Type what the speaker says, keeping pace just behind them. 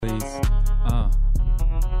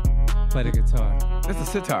play the guitar. That's a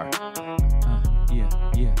sitar. Yeah.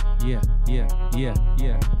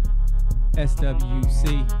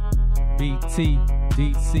 SWC, BT,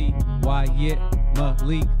 DC, Wyatt,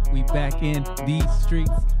 Malik. We back in these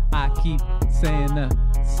streets. I keep saying the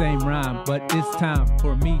same rhyme, but it's time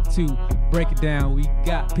for me to break it down. We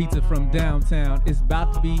got pizza from downtown. It's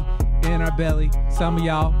about to be in our belly. Some of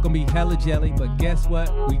y'all gonna be hella jelly, but guess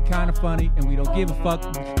what? We kind of funny and we don't give a fuck.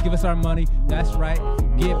 Give us our money. That's right.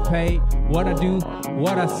 Get paid. What I do,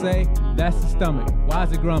 what I say, that's the stomach. Why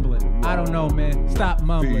is it grumbling? I don't know, man. Stop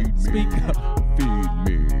mumbling. Speak up.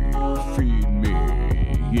 Feed me.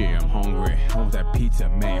 Yeah, I'm hungry. I want that pizza,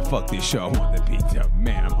 man. Fuck this show. I want the pizza.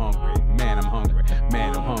 Man, I'm hungry. Man, I'm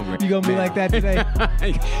hungry. You gonna be like that today?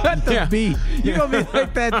 Cut the beat. You gonna be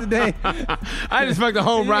like that today? I just fucked the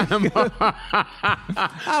whole rhyme.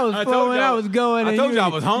 I was flowing. I was going. I told you I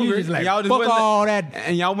was hungry. Just like, y'all just fuck all that.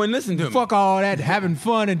 And y'all wouldn't listen to me. Fuck all that having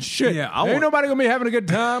fun and shit. Yeah, ain't nobody gonna be having a good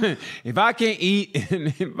time. If I can't eat,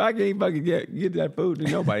 if I can't fucking get that food, then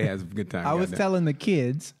nobody has a good time. I was telling the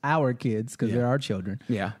kids, our kids, because they're our children.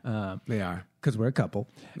 Yeah, they are. Because we're a couple.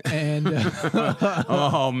 And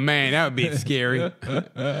oh man, that would be scary. That'd be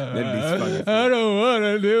fucking scary. I don't want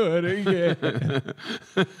to do it again.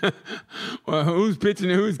 Well, who's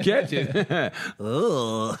pitching and who's catching?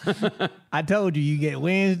 I told you get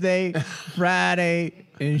Wednesday, Friday,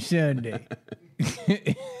 and Sunday.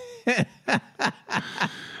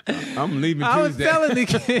 I'm leaving Tuesday. I was telling the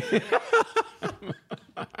kids.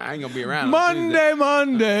 I ain't gonna be around.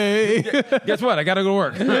 Monday. Guess what? I gotta go to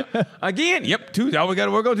work again. Yep, Tuesday. I always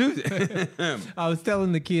gotta work on Tuesday. I was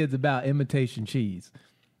telling the kids about imitation cheese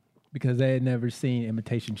because they had never seen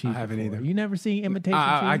imitation cheese. I haven't before. either. You never seen imitation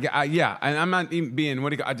cheese? Yeah, and I'm not even being.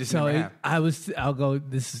 What do you? I just never have. I'll go.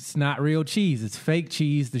 This is not real cheese. It's fake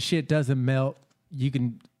cheese. The shit doesn't melt. You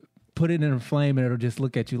can put it in a flame and it'll just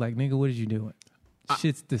look at you like, nigga, what are you doing?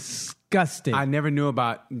 Shit's disgusting. I never knew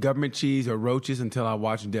about government cheese or roaches until I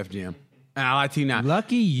watched Def Jam. And I lie to you now.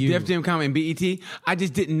 Lucky you. Def Jam come in BET. I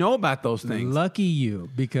just didn't know about those things. Lucky you,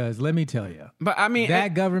 because let me tell you. But I mean,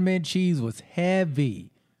 that government cheese was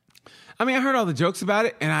heavy. I mean, I heard all the jokes about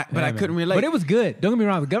it, and I couldn't relate. But it was good. Don't get me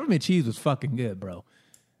wrong. The government cheese was fucking good, bro.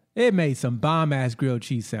 It made some bomb-ass grilled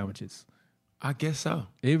cheese sandwiches. I guess so.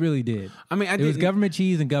 It really did. I mean, it was government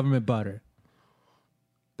cheese and government butter.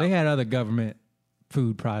 They had other government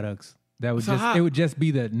food products. That would it would just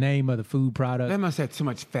be the name of the food product. That must have too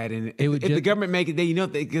much fat in it. If the government make it, the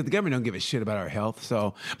government don't give a shit about our health.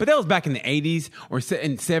 So, but that was back in the 80s or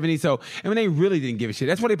in 70s. So, and when they really didn't give a shit,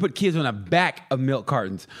 that's why they put kids on the back of milk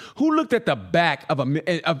cartons. Who looked at the back of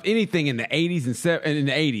anything in the 80s and in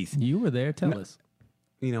the 80s? You were there. Tell us.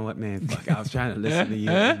 You know what, man? Fuck, I was trying to listen to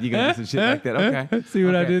you. You gonna do some shit like that? Okay. See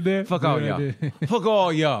what I did there? Fuck all y'all. Fuck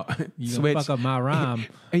all y'all. You Switch. Fuck up my rhyme.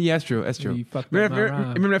 Yeah, that's true. That's true. You fucked up my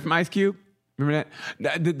rhyme. Remember that from Ice Cube? Remember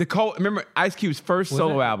that? Remember Ice Cube's first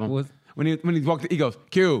solo album? When he walked, he goes,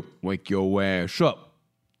 "Cube, wake your ass up.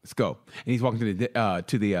 Let's go." And he's walking to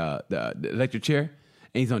the electric chair, and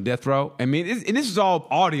he's on death row. I mean, and this is all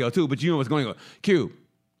audio too, but you know what's going on. Cube,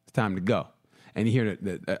 it's time to go. And you hear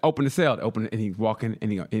the open the cell, and he's walking, and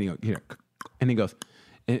he goes,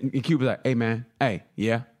 and Cube was like, "Hey man, hey,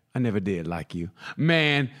 yeah, I never did like you,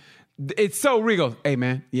 man." It's so real. He goes, "Hey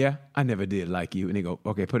man, yeah, I never did like you." And he go,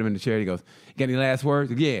 "Okay, put him in the chair." He goes, "You got any last words?"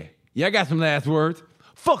 Yeah, I got some last words.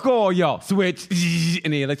 Fuck all y'all. Switch,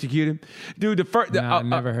 and they electrocute him, dude. I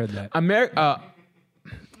never heard that.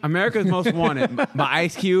 America's Most Wanted by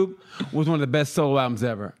Ice Cube was one of the best solo albums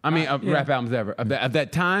ever. I mean, rap albums ever. Of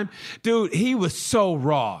that time, dude, he was so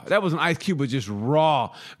raw. That was when Ice Cube was just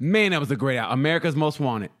raw. Man, that was a great album. America's Most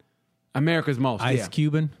Wanted. America's Most. Ice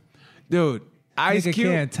Cuban? Dude, Ice Cube.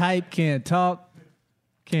 Can't type, can't talk,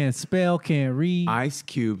 can't spell, can't read. Ice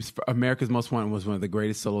Cube's America's Most Wanted was one of the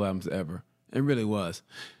greatest solo albums ever. It really was.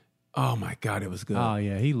 Oh, my God, it was good. Oh,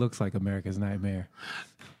 yeah, he looks like America's Nightmare.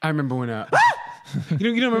 I remember when...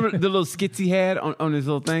 You don't remember the little skits he had on his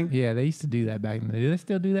little thing? Yeah, they used to do that back in the day. Do they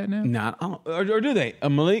still do that now? Nah, or do they?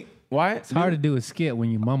 Malik? Wyatt? It's hard to do a skit when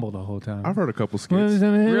you mumble the whole time. I've heard a couple skits.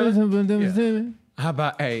 Really? Yeah. How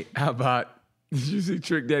about, did you see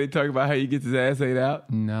Trick Daddy talk about how he gets his ass ate out?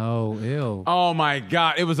 No, ew. Oh my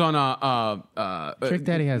God. It was on Trick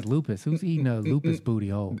Daddy has lupus. Who's eating a lupus booty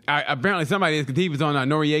hole? Apparently somebody is, because he was on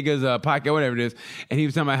Noriega's podcast, whatever it is, and he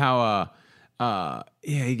was talking about how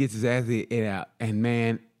he gets his ass ate out. And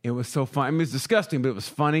man, it was so fun. I mean, it was disgusting, but it was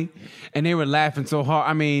funny. And they were laughing so hard.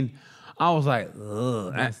 I mean, I was like,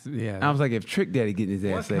 ugh. I was like, if Trick Daddy getting his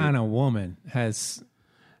ass ate. What kind of woman has...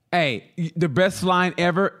 Hey, the best line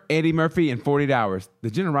ever, Eddie Murphy in 48 Hours.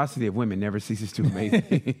 The generosity of women never ceases to amaze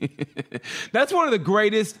me. That's one of the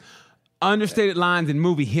greatest understated lines in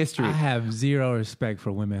movie history. I have zero respect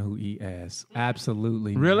for women who eat ass.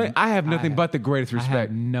 Absolutely. Really? I have nothing but the greatest respect. I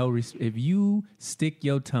have no respect. If you stick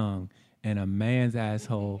your tongue in a man's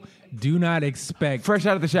asshole, do not expect... Fresh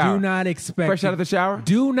out of the shower. Do not expect... Fresh out of the shower?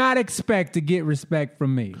 Do not expect to get respect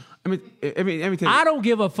from me. Let me tell you. I don't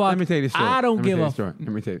give a fuck. Let me tell you this story. I don't give a fuck. Let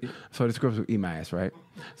me tell you. So this girl's eat my ass, right?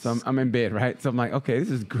 So I'm in bed, right? So I'm like, okay,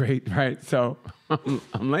 this is great, right? So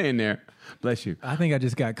I'm laying there. Bless you. I think I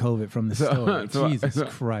just got COVID from the story. Jesus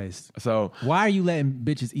Christ. So why are you letting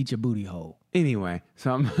bitches eat your booty hole? Anyway,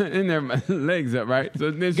 so I'm in there, my legs up, right?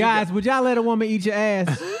 So guys, would y'all let a woman eat your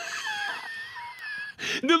ass?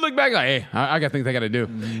 Dude, look back like, hey, I got things I got to do.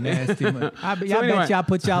 Nasty. I bet y'all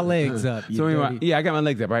put y'all legs up. So anyway, yeah, I got my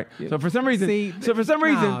legs up, right? So for some reason,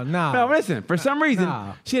 no, listen. For some reason,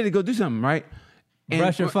 she had to go do something, right? And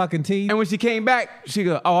brush her fucking teeth. And when she came back, she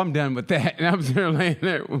go, "Oh, I'm done with that." And I'm sitting laying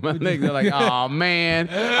there with my legs. They're like, "Oh man,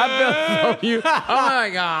 I felt so you."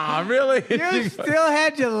 I'm like, "Oh, really?" You still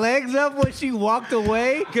had your legs up when she walked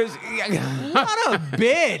away? Because what a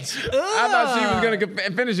bitch! I thought she was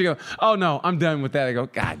gonna finish. She go, "Oh no, I'm done with that." I go,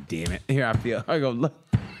 "God damn it!" Here I feel. I go, "Look."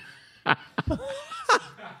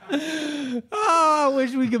 Oh, I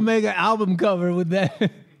wish we could make an album cover with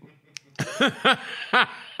that.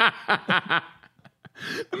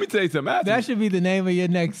 Let me tell you something. That should be the name of your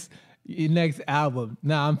next album.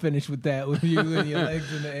 Nah, I'm finished with that. With you and your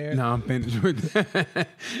legs in the air. No, I'm finished with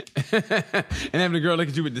that. And having a girl look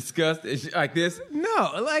at you with disgust like this.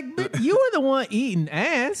 No, like you were the one eating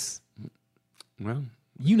ass. Well,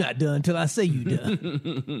 you not done till I say you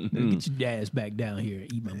done. Get your ass back down here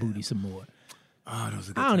and eat my booty some more. Oh, those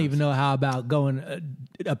are good I don't even know how about going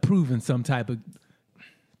approving some type of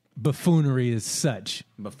buffoonery as such.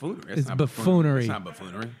 Buffoonery? It's buffoonery. It's not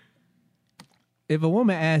buffoonery. If a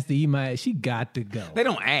woman asks to eat my ass, she got to go. They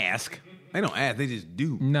don't ask. They just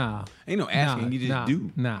do. Nah. Ain't no asking, you just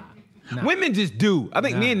do. Nah. Women just do. I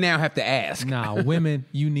think men now have to ask. Nah, women,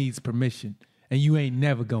 you needs permission. And you ain't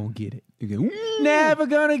never gonna get it. You go, never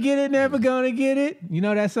gonna get it, never gonna get it. You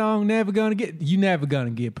know that song, Never Gonna Get It? You never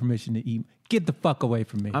gonna get permission to eat. Get the fuck away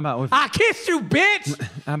from me. I kissed you, bitch!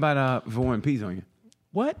 How about if a woman pees on you?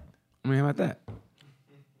 What? I mean, how about that?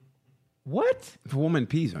 What? If a woman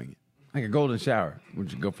pees on you, like a golden shower,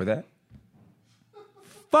 would you go for that?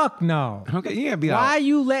 Fuck no. Okay, you gotta be. Why are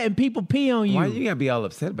you letting people pee on you? Why you gotta be all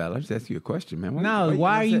upset about it? I just ask you a question, man.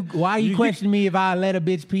 Why are you questioning me if I let a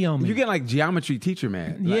bitch pee on me? You get like geometry teacher,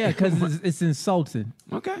 man. Yeah, because it's insulting.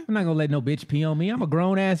 Okay, I'm not gonna let no bitch pee on me. I'm a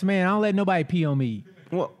grown ass man. I don't let nobody pee on me.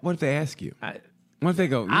 What if they ask you? What if they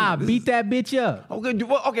go? I'll beat that bitch up.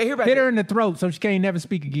 Okay, here. Hit her in the throat so she can't never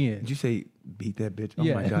speak again. Did you say beat that bitch? Oh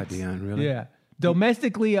yeah. My God, Dion, really? Yeah.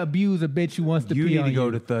 Domestically abuse a bitch who wants to pee on you. You need to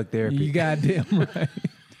go to thug therapy. You goddamn right.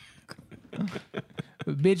 If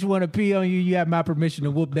a bitch want to pee on you, you have my permission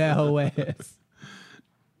to whoop that whole ass.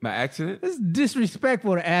 By accident? It's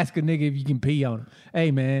disrespectful to ask a nigga if you can pee on him.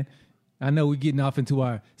 Hey, man, I know we're getting off into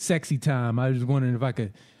our sexy time. I was just wondering if I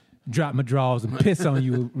could drop my drawers and piss on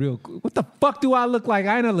you real quick. What the fuck do I look like?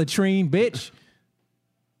 I ain't a latrine, bitch.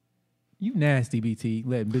 You nasty, BT,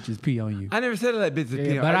 letting bitches pee on you. I never said I let bitches pee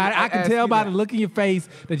on you. But I can tell by the look in your face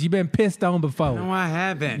that you've been pissed on before. No, I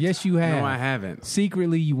haven't. Yes, you have. No, I haven't.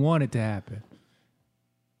 Secretly, you want it to happen.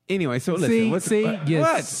 Anyway, so listen.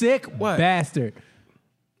 You sick bastard.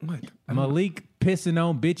 What? Malik pissing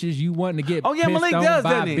on bitches. You wanting to get Malik pissed on does,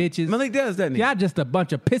 by doesn't he? bitches. Malik does, doesn't he? Y'all just a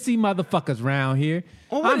bunch of pissy motherfuckers around here.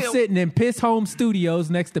 Well, I'm sitting in Piss Home Studios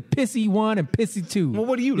next to Pissy 1 and Pissy 2. Well,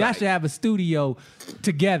 what do you Y'all like? should have a studio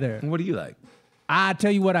together. What do you like? I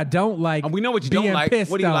tell you what I don't like. We know what you don't like.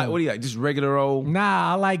 What do you like? What do you like? Just regular old?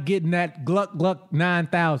 Nah, I like getting that Gluck Gluck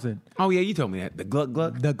 9000. Oh, yeah, you told me that. The Gluck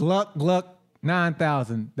Gluck? The Gluck Gluck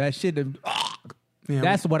 9000. That shit.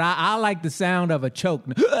 That's what I like the sound of a choke.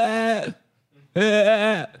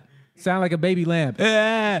 Sound like a baby lamb.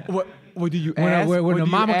 What do you ask? When the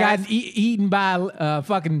mama got eaten by a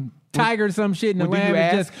fucking tiger or some shit and the lamb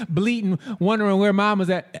is just bleating, wondering where mama's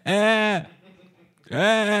at.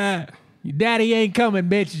 Your daddy ain't coming,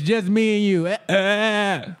 bitch. It's just me and you.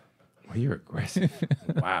 Well, you're aggressive.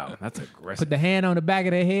 Wow, that's aggressive. Put the hand on the back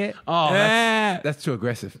of their head. Oh, that's too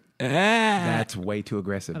aggressive. That's way too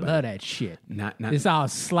aggressive. I love that shit. Not it's all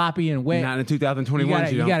sloppy and wet. Not in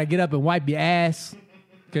 2021. You gotta get up and wipe your ass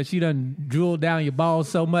because she done drooled down your balls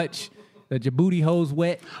so much that your booty hole's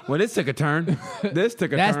wet. Well, this took a turn. That's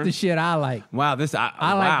the shit I like. Wow,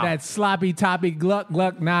 I like that sloppy toppy Gluck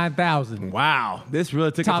Gluck 9000. Wow, this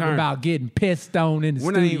really took a turn. Talking about getting pissed on in the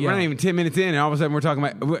studio. We're not even 10 minutes in, and all of a sudden we're talking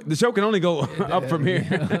about the show can only go up from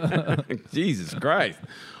here. Jesus Christ,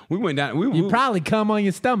 we went down. You probably come on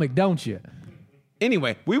your stomach, don't you?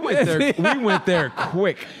 Anyway, we went there. We went there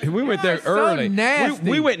quick. We went there early. So nasty.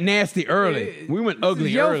 We went nasty early. We went ugly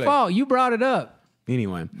It's your early. fault. You brought it up.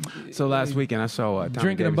 Anyway, so last weekend I saw Tommy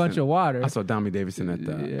Drinking Davidson. a bunch of water. I saw Tommy Davidson at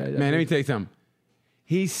the. Man, let me tell you something.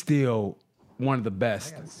 He's still one of the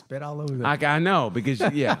best. Spit all over the I know because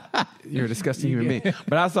you're a disgusting human being.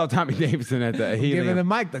 But I saw Tommy Davidson at the Helium. giving the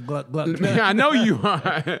mic the gluck gluck. Man, I know you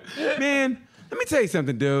are. Man, let me tell you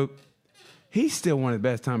something, dude. He's still one of the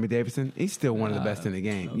best, Tommy Davidson. He's still one of the best in the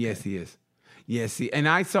game. Okay. Yes, he is. Yes, and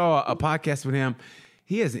I saw a podcast with him.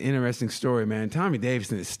 He has an interesting story, man. Tommy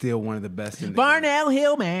Davidson is still one of the best in the game. Barnell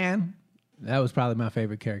Hill, man. That was probably my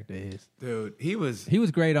favorite character of his. Dude, he was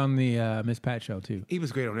great on the Miss Pat show, too. He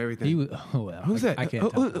was great on everything. He was, who's that? I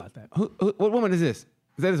can't talk about that. What woman is this?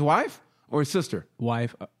 Is that his wife or his sister?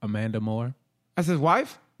 Wife, Amanda Moore. That's his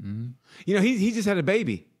wife? Mm-hmm. You know, he just had a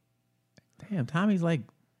baby. Damn, Tommy's like...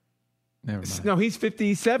 Never mind. No, he's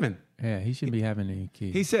 57. Yeah, he shouldn't be having any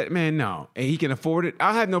kids. He said, man, no. And he can afford it.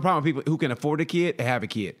 I have no problem with people who can afford a kid and have a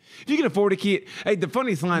kid. If you can afford a kid, hey, the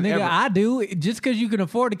funniest line Nigga, ever. I do. Just because you can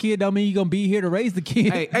afford a kid don't mean you're going to be here to raise the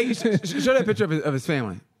kid. Hey, show that picture of his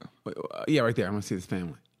family. Yeah, right there. I want to see his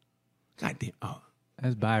family. God damn. Oh.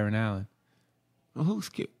 That's Byron Allen. Oh, who's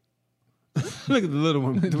cute? Look at the little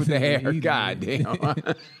one with the hair. God damn.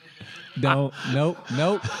 Nope.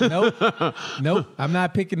 I'm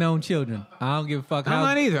not picking on children. I don't give a fuck. I'm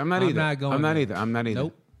not either. I'm not either. I'm not either.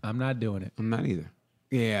 Nope. I'm not doing it. I'm not either.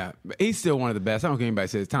 Yeah, but he's still one of the best. I don't care what anybody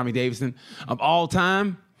says. Tommy Davidson of all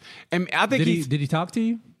time. And I think did he talk to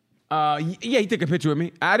you? Yeah, he took a picture with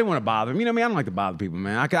me. I didn't want to bother him. You know what I mean? I don't like to bother people,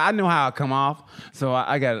 man. I know how I come off, so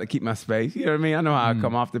I got to keep my space. You know what I mean? I know how I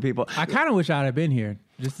come off to people. I kind of wish I'd have been here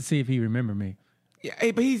just to see if he remembered me. Yeah,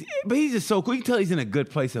 hey, but he's just so cool. You can tell he's in a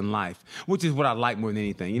good place in life, which is what I like more than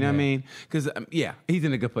anything. You know what I mean? Because he's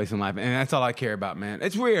in a good place in life, and that's all I care about, man.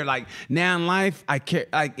 It's weird. Like now in life, I care.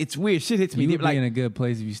 Like it's weird. Shit hits me. You would like be in a good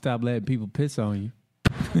place if you stop letting people piss on you.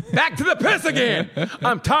 Back to the piss again.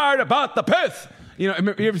 I'm tired about the piss. You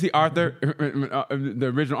know, you ever see Arthur,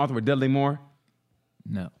 the original Arthur with Dudley Moore?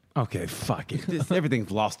 No. Okay, fuck it.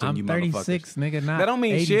 Everything's lost on I'm you, 36, motherfuckers. nigga. Not that don't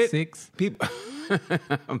mean 86. Shit. People,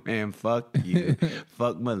 man, fuck you,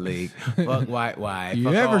 fuck Malik, fuck White Wife.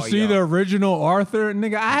 You ever see the original Arthur,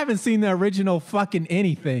 nigga? I haven't seen the original fucking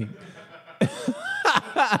anything.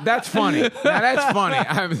 That's funny. Now that's funny.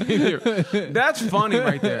 I haven't seen it. That's funny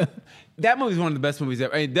right there. That movie's one of the best movies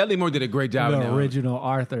ever. I mean, Dudley Moore did a great job. The original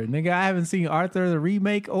Arthur. Nigga, I haven't seen Arthur, the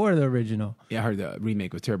remake, or the original. Yeah, I heard the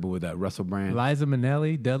remake was terrible with Russell Brand. Liza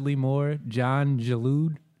Minnelli, Dudley Moore, John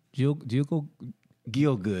Gielgud.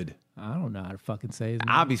 Gielgud. I don't know how to fucking say his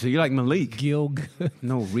name. Obviously, you're like Malik. Gielgud.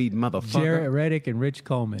 No, Reed motherfucker. Jared Reddick and Rich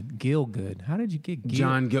Coleman. Gielgud. How did you get Gil?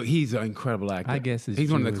 John Gill. He's an incredible actor. I guess he's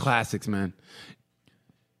Jewish. One of the classics, man.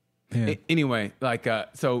 Yeah. Anyway, like,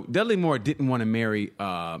 so Dudley Moore didn't want to marry.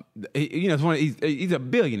 He's a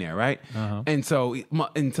billionaire, right? Uh-huh. And so it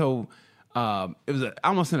was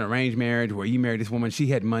almost an arranged marriage where you married this woman. She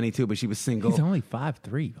had money too, but she was single. He's only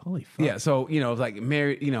 5'3". Holy fuck. Yeah, so it was like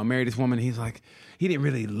married this woman. He's like, he didn't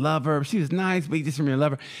really love her. She was nice, but he just didn't really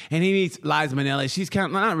love her. And he meets Liza Minnelli. She's kind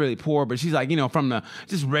of not really poor, but she's like, from the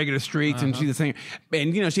just regular streets, and she's a singer.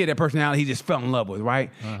 And she had that personality he just fell in love with, right?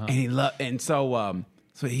 And so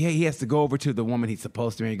he has to go over to the woman he's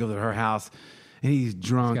supposed to marry. He goes to her house, and he's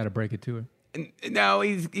drunk. He's got to break it to her. No,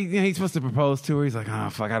 he's supposed to propose to her. He's like, oh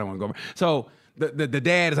fuck, I don't want to go over. So the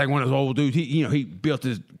dad is like one of those old dudes. He built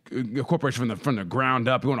his corporation from the ground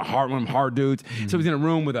up. He one of them hard dudes. Mm-hmm. So he's in a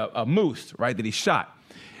room with a moose, right, that he shot.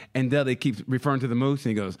 And Dudley keeps referring to the moose,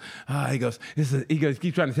 and he goes,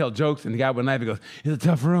 keeps trying to tell jokes, and the guy wouldn't laugh. He goes, it's a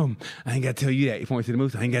tough room. I ain't got to tell you that. He points to the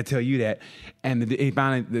moose. I ain't got to tell you that. And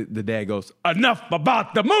finally, the dad goes, enough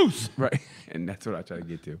about the moose, right? And that's what I try to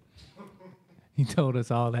get to. He told us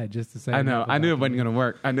all that just to say. I know. I knew it wasn't going to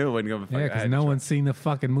work. I knew it wasn't going to work. Yeah, because no one's seen the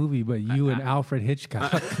fucking movie but you and Alfred Hitchcock.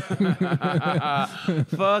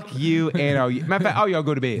 Fuck you and all you. Matter of fact, all y'all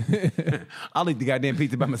go to bed. I'll eat the goddamn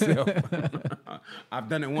pizza by myself. I've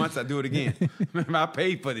done it once. I do it again. I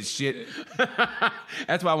paid for this shit.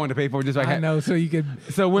 That's why I wanted to pay for it. Just like I know, so you could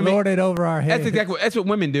women, lord it over our heads. That's what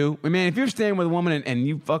women do. Man, if you're staying with a woman and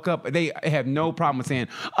you fuck up, they have no problem with saying,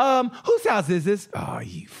 whose house is this? Oh,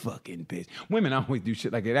 you fucking bitch. Women always do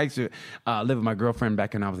shit like that. I used to live with my girlfriend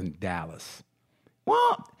back when I was in Dallas.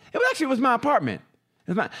 Well, it was my apartment.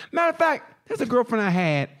 Matter of fact, there's a girlfriend I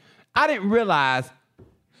had. I didn't realize.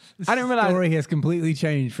 The story has completely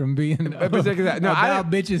changed from being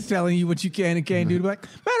about bitches telling you what you can and can't do. Like,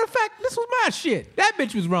 matter of fact, the this was my shit. That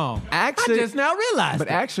bitch was wrong. Actually, I just now realized. But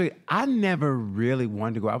actually, I never really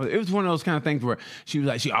wanted to go out with her. It was one of those kind of things where she was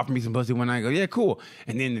like, she offered me some pussy one night. I go, yeah, cool.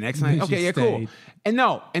 And then the next night, okay, yeah, cool. And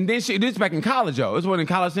then this back in college, though. It was one of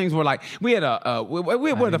the college things where like we had we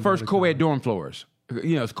had one of the first co-ed dorm floors.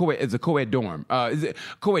 You know, it's a co-ed dorm. Is it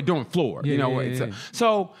co-ed dorm floor? Yeah, you know, yeah.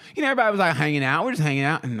 So you know, everybody was like hanging out. We're just hanging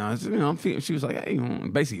out, and she was like, "Hey,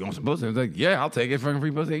 basically, you want some pussy?" I was like, "Yeah, I'll take it, fucking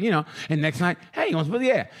free pussy." You know. And next night, "Hey, you want some pussy?"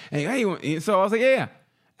 Yeah. And hey, so I was like, "Yeah."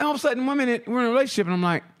 And all of a sudden, 1 minute we're in a relationship, and I'm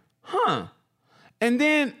like, "Huh." And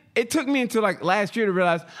then it took me until like last year to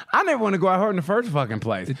realize I never want to go out with her in the first fucking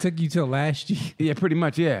place. It took you till last year. Yeah, pretty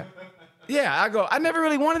much. Yeah. Yeah, I never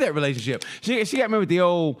really wanted that relationship. She got me with the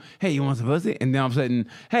old, hey, you want some pussy? And then all of a sudden,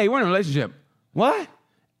 hey, we're in a relationship. What?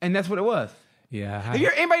 And that's what it was. Yeah.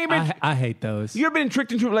 I hate those. You ever been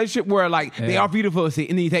tricked into a relationship where like they offer you the pussy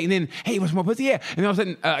and then you take, and then, hey, you want some more pussy? Yeah. And then all of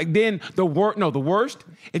a sudden, then the worst,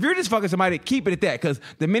 if you're just fucking somebody, keep it at that. Because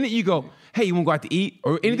the minute you go, hey, you want to go out to eat?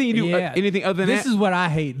 Or anything you do, anything other than this is what I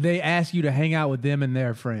hate. They ask you to hang out with them and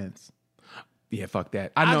their friends. Yeah, fuck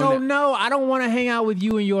that. I don't know. I don't want to hang out with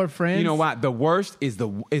you and your friends. You know what? The worst is the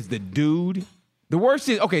dude. The worst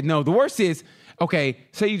is, okay,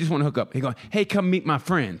 say you just want to hook up. He go, hey, come meet my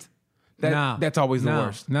friends. That's always the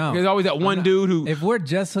worst. No. There's always that one dude who. If we're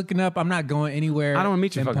just hooking up, I'm not going anywhere. I don't want to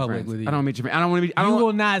meet your fucking friends. With you. I don't want to meet your friends. I don't want to meet. You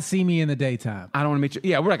will not see me in the daytime. I don't want to meet you.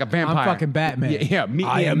 Yeah, we're like a vampire. I'm fucking Batman. Yeah, meet me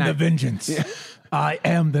I am the vengeance. Yeah. I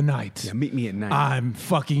am the night. Yeah, meet me at night. I'm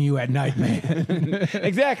fucking you at night, man.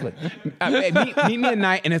 Exactly. Meet me at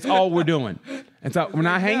night, and that's all we're doing. And so we're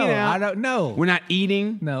not hanging out. I don't know. We're not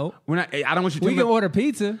eating. No. We're not. I don't want you to. We can order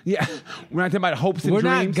pizza. Yeah. We're not talking about hopes and dreams.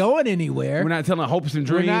 We're not going anywhere. We're not telling hopes and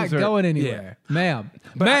dreams. We're not going anywhere. Yeah.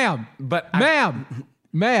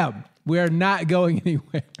 Ma'am, we are not going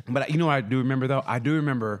anywhere. But you know what I do remember, though? I do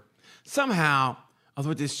remember somehow I was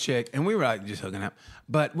with this chick, and we were like just hooking up.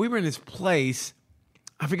 But we were in this place.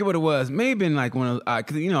 I forget what it was. Maybe been like one of those,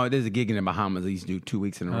 because, you know, there's a gig in the Bahamas I used to do 2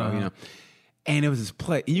 weeks in a row, you know. And it was this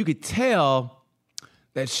place. And you could tell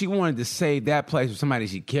that she wanted to save that place for somebody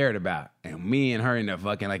she cared about. And me and her ended up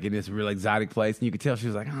fucking like in this real exotic place. And you could tell she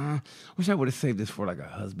was like, wish I would have saved this for like a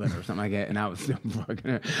husband or something like that. And I was still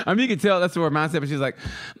fucking her. I mean, you could tell that's her mindset. But she was like,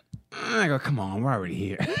 I go, come on, we're already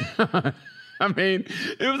here. I mean,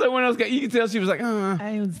 it was like one of those guys. You could tell she was like,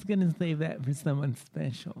 I was going to save that for someone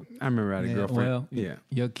special. I remember I had a girlfriend. Well,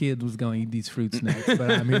 your kid was going to eat these fruit snacks,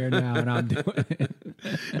 but I'm here now and I'm doing it.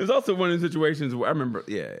 It was also one of the situations where I remember,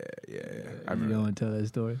 I remember. You want to tell that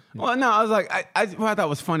story? Well, no, I was like, what I thought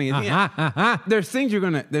was funny is, there's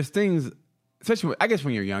things, especially, I guess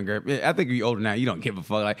when you're younger, I think you're older now, you don't give a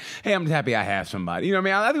fuck. Like, hey, I'm just happy I have somebody. You know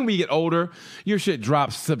what I mean? I think when you get older, your shit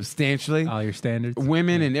drops substantially. All your standards.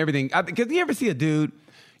 Women and everything. Because you ever see a dude,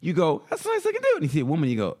 you go, that's a nice looking dude. And you see a woman,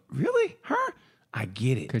 you go, really? Her? I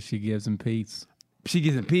get it. Because she gives him peace. She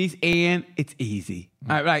gives him peace and it's easy.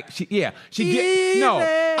 I'll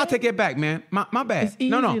take that back, man. My bad. It's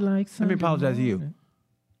easy. Like let me apologize to you.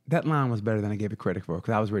 That line was better than I gave it credit for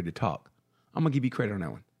because I was ready to talk. I'm going to give you credit on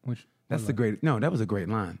that one. That was a great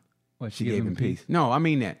line. What, she gave him peace. No, I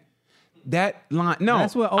mean that. That line, no.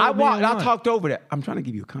 That's what I talked over that. I'm trying to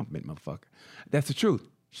give you a compliment, motherfucker. That's the truth.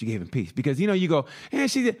 She gave him peace. Because, you go,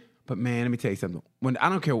 she did. But, man, let me tell you something. When I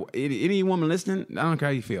don't care, any woman listening, I don't care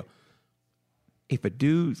how you feel. If a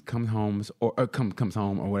dude comes home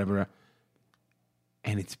or whatever,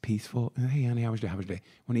 and it's peaceful, hey, honey, how was your day?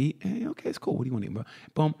 Want to eat? Hey, okay, it's cool. What do you want to eat?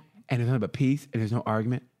 Boom. And there's nothing but peace, and there's no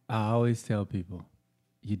argument. I always tell people,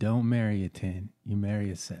 you don't marry a 10, you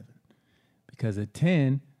marry a 7. Because a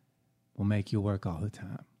 10 will make you work all the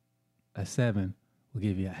time. A 7 will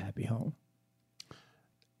give you a happy home.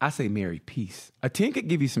 I say marry peace. A 10 could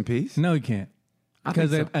give you some peace. No, you can't.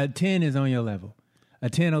 Because a 10 is on your level. A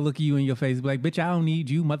 10 will look at you in your face and be like, bitch, I don't need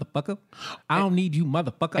you, motherfucker. I don't need you,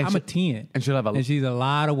 motherfucker. I'm a 10. And she's a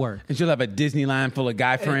lot of work. And she'll have a Disneyland full of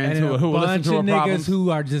guy friends and who will listen to her problems. A bunch of niggas who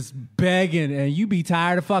are just begging, and you be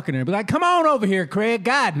tired of fucking her. Be like, come on over here, Craig.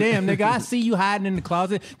 God damn, nigga, I see you hiding in the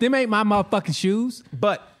closet. Them ain't my motherfucking shoes.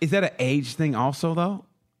 But is that an age thing also, though?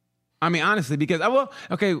 I mean, honestly, because,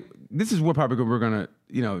 this is where probably we're going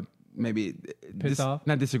to, maybe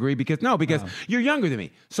not disagree. Because you're younger than me.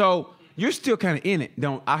 So you're still kind of in it.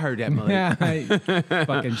 I heard that, Malik. Yeah,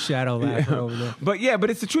 fucking shadow laugher over there. But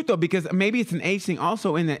it's the truth though, because maybe it's an age thing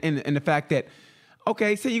also in the fact that,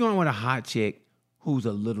 okay, say you're going with a hot chick who's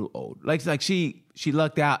a little old, like she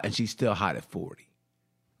lucked out and she's still hot at 40,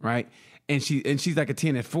 right? And she's like a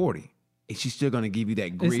 10 at 40. And she's still going to give you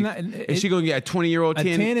that grief. Is she going to get a 20-year-old 10?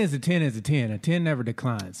 A 10 is a 10 is a 10. A 10 never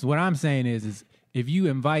declines. What I'm saying is if you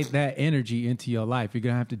invite that energy into your life, you're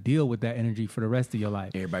gonna have to deal with that energy for the rest of your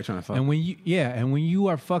life. Everybody trying to fuck. And when you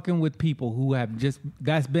are fucking with people who have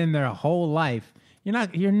that's been their whole life,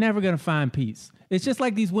 you're never gonna find peace. It's just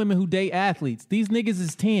like these women who date athletes. These niggas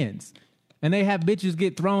is 10s. And they have bitches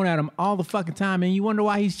get thrown at them all the fucking time, and you wonder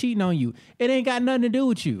why he's cheating on you. It ain't got nothing to do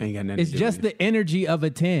with you. It's just the energy of a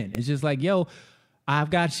 10. It's just like, yo, I've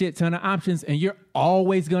got shit ton of options, and you're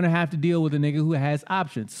always gonna have to deal with a nigga who has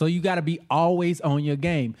options. So you gotta be always on your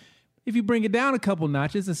game. If you bring it down a couple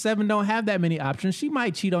notches, a 7 don't have that many options. She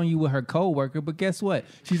might cheat on you with her coworker, but guess what?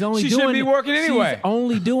 She shouldn't be working anyway. She's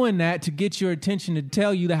only doing that to get your attention to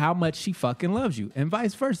tell you how much she fucking loves you, and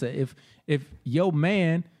vice versa. If your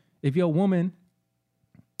man, if your woman,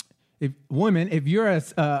 if you're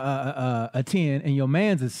a 10 and your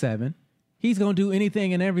man's a 7, he's gonna do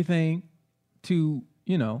anything and everything to,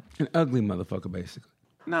 an ugly motherfucker, basically.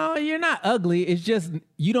 No, you're not ugly. It's just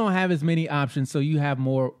you don't have as many options, so you have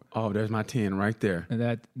more. Oh, there's my 10 right there.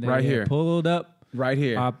 That right here, pulled up. Right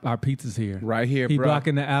here. Our pizza's here. Right here, he bro.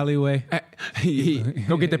 blocking the alleyway.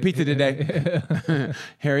 Go get the pizza today.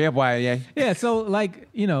 Hurry up, YA. Yeah, so like,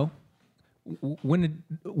 when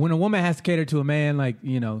a woman has to cater to a man, like,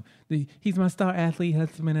 he's my star athlete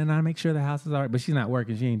husband and I make sure the house is all right, but she's not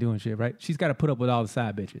working. She ain't doing shit, right? She's got to put up with all the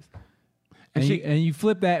side bitches. And you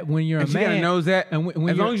flip that when you're a man. She gotta knows that. And when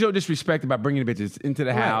as long as you don't disrespect about bringing the bitches into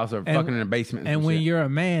the house or fucking in the basement. And when you're a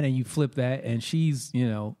man and you flip that and she's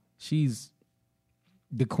the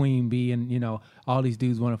queen bee and, all these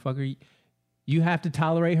dudes want to fuck her, you have to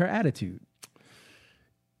tolerate her attitude.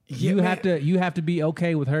 Yeah, you have to be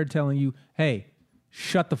okay with her telling you, hey,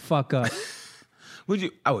 shut the fuck up.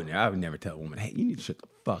 I would never tell a woman, hey, you need to shut the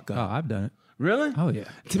fuck up. Oh, I've done it. Really? Oh, yeah.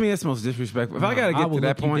 To me, that's the most disrespectful. If I got to get to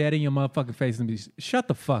that point. I will look you dead in your motherfucking face and be, shut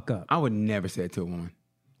the fuck up. I would never say it to a woman.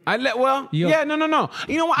 No. You know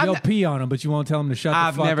what? You'll pee on them, but you won't tell them to shut the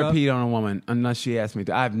fuck up. I've never peed on a woman unless she asked me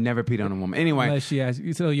to. I've never peed on a woman. Anyway. Unless she asks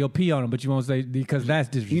you. So you'll pee on them, but you won't say, because that's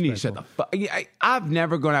disrespectful. You need to shut the fuck. I've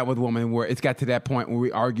never gone out with a woman where it's got to that point where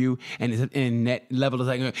we argue and it's in that level is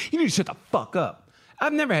like, you need to shut the fuck up.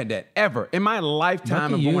 I've never had that ever in my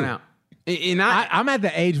lifetime of going out. I'm at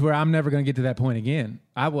the age where I'm never going to get to that point again.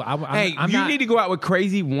 You need to go out with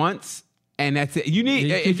crazy once, and that's it. You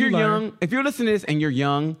need if you're young, if you're listening to this and you're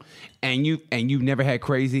young, and you've never had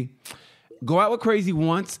crazy, go out with crazy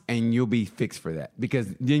once, and you'll be fixed for that because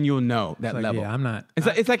then you'll know that level. Yeah, I'm not.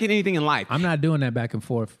 It's like in anything in life. I'm not doing that back and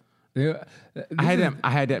forth. I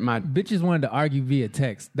had that. My bitches wanted to argue via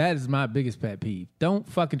text. That is my biggest pet peeve. Don't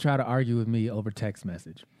fucking try to argue with me over text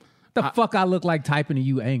message. The fuck I look like typing to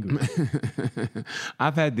you angry.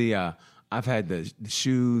 I've had the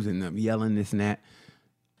shoes and the yelling this and that,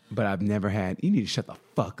 but I've never had. You need to shut the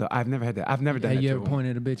fuck up. I've never had that. I've never done that. Have you ever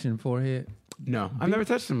pointed a bitch in the forehead? No, I've never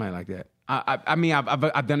touched somebody like that. I mean,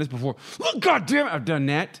 I've done this before. Look, goddamn it, I've done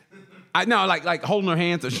that. Like holding her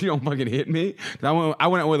hand so she don't fucking hit me. I went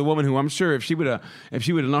out with a woman who I'm sure if she would have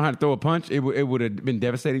known how to throw a punch, it would have been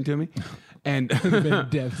devastating to me. And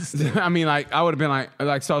I mean, like I would have been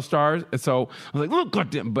like saw stars. And so I was like, look,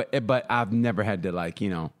 goddamn. But I've never had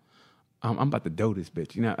to I'm about to dough this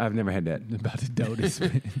bitch. I've never had that. About to dough this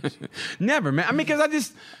bitch. Never, man. I mean, because I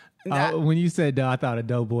just. When you said dough, I thought of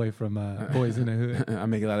Doughboy from Boys in the Hood. I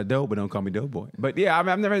make a lot of dough, but don't call me Doughboy. But yeah,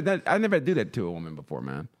 I've never do that to a woman before,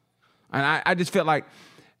 man. And I just felt like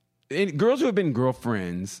girls who have been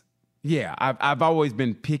girlfriends. Yeah, I've always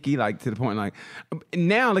been picky, like to the point, like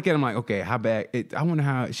now I look at them like, okay, how bad? I wonder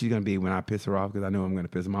how she's gonna be when I piss her off because I know I'm gonna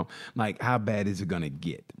piss them off. Like, how bad is it gonna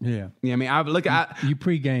get? Yeah, I mean, I look at you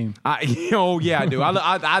pregame. Yeah, I do.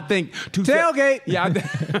 I think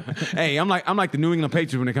tailgate. Hey, I'm like the New England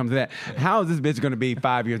Patriots when it comes to that. How is this bitch gonna be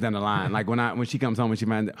 5 years down the line? Like when she comes home and she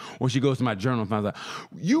finds, or she goes to my journal and finds out,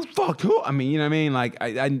 you fucked who? I mean, you know what I mean? Like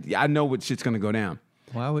I know what shit's gonna go down.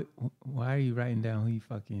 Why are you writing down who you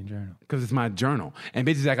fuck in your journal? Because it's my journal. And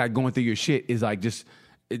bitches act like going through your shit is like just,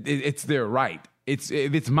 it's their right. If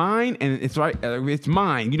it's mine and it's right, it's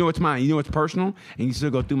mine. You know it's mine. You know it's personal, and you still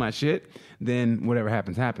go through my shit, then whatever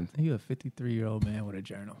happens, happens. You're a 53-year-old man with a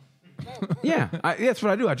journal. Yeah, that's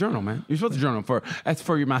what I do. I journal, man. You're supposed to journal that's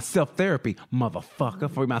for my self-therapy,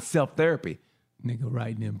 motherfucker, for my self-therapy. Nigga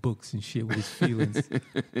writing in books and shit with his feelings.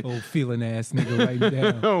 Old feeling ass nigga writing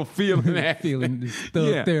down. Oh, feeling ass. Feeling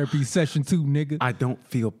thug therapy session 2, nigga. I don't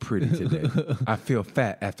feel pretty today. I feel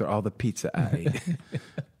fat after all the pizza I ate.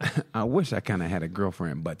 I wish I kind of had a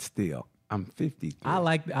girlfriend, but still, I'm 50. I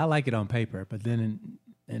like it on paper, but then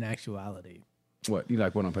in actuality. What? You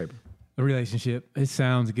like what on paper? A relationship. It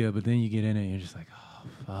sounds good, but then you get in it and you're just like, oh,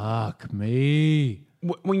 fuck me.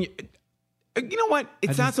 When you know what?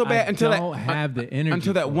 It's not so bad until don't have the energy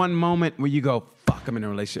until that one moment where you go, fuck, I'm in a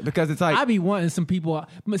relationship. Because it's like, I be wanting some people.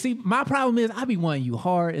 But see, my problem is I be wanting you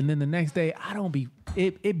hard, and then the next day I don't be.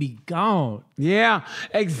 It be gone. yeah,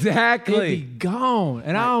 exactly. It be gone,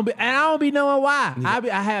 and I don't be knowing why. Yeah.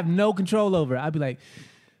 I have no control over it. I be like,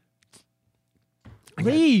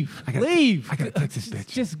 leave. I gotta text this bitch.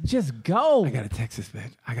 Just go. I gotta text this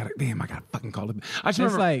bitch. I gotta fucking call it. I just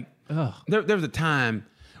remember, like, there was a time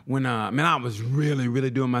when, I was really, really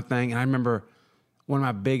doing my thing, and I remember one of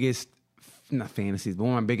my biggest, not fantasies, but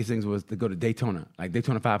one of my biggest things was to go to Daytona, like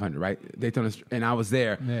Daytona 500, right? Daytona, and I was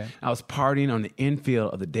there. Yeah. I was partying on the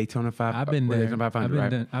infield of the Daytona 500. I've been there. Daytona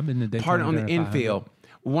 500, I've been to Daytona. Partying on the infield.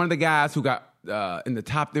 One of the guys who got in the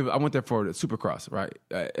top, I went there for the Supercross, right?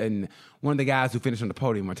 And one of the guys who finished on the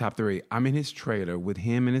podium were top 3. I'm in his trailer with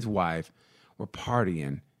him and his wife. We're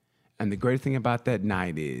partying. And the great thing about that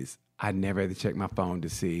night is I never had to check my phone to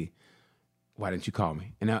see, why didn't you call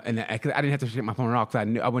me? And I didn't have to check my phone at all because I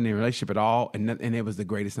knew I wasn't in a relationship at all, and it was the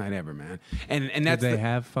greatest night ever, man. And that's did they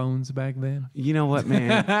have phones back then? You know what,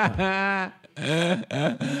 man?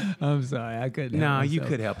 I'm sorry, I couldn't. No, you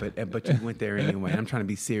could help it, but you went there anyway. I'm trying to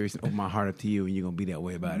be serious and open my heart up to you, and you're gonna be that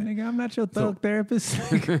way about it. Nigga, I'm not your thug therapist.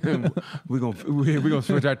 we're gonna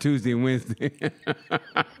switch our Tuesday and Wednesday.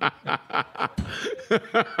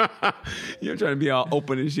 You're trying to be all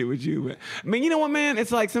open and shit with you, but I mean, you know what, man?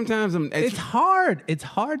 It's like sometimes it's hard. It's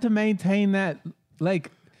hard to maintain that,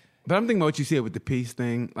 like. But I'm thinking about what you said with the peace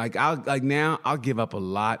thing. Like I'll give up a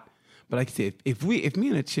lot. But like you said, if me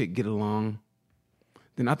and a chick get along,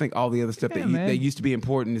 then I think all the other stuff that used to be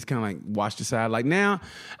important is kind of like washed aside. Like now,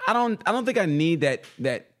 I don't think I need that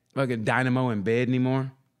like a dynamo in bed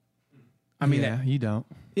anymore. I mean, you don't.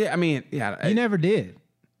 Yeah, I mean, yeah. You never did.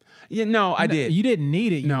 Yeah, no, I did. You didn't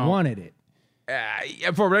need it. You wanted it.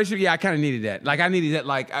 For a relationship, I kind of needed that. Like, I needed that.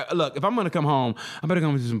 Like, look, if I'm gonna come home, I better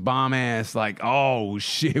come with some bomb ass. Like, oh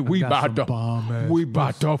shit, we about to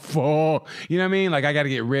fall. You know what I mean? Like, I got to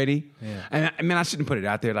get ready. Yeah. And I mean, I shouldn't put it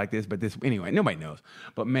out there like this, but this anyway. Nobody knows.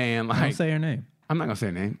 But man, like, don't say her name. I'm not gonna say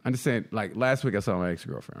her name. I'm just saying. Like last week, I saw my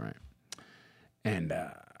ex-girlfriend, right? And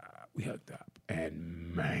we hooked up,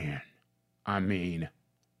 and man, I mean,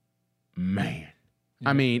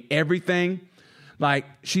 everything. Like,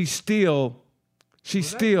 she's still.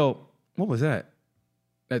 What was that?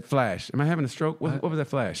 That flash. Am I having a stroke? What was that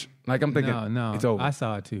flash? Like, I'm thinking, no, it's over. I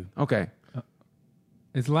saw it too. Okay.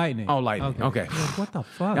 It's lightning. Oh, lightning. Okay. What the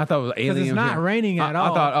fuck? I thought it was aliens. Because it's not raining at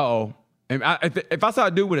all. I thought, uh-oh. If I saw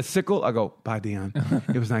a dude with a sickle, I go, bye, Dion.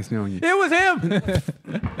 It was nice knowing you. It was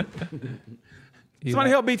him.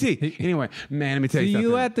 Somebody help BT. Anyway, man, let me tell you something.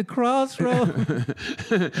 See you at the crossroads.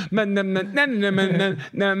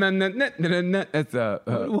 That's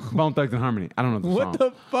Bone Thugs and Harmony. I don't know the song. What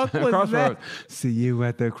the fuck was Crossroads. See you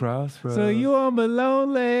at the crossroads. So you on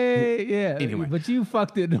Lonely. Yeah. Anyway. But you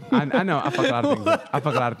fucked it. I know. I fuck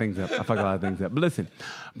a lot of things up. But listen.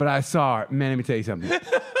 But I saw her. Man, let me tell you something.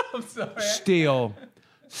 I'm sorry.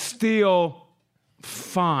 Still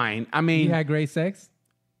fine. I mean. You had great sex?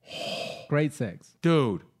 Great sex.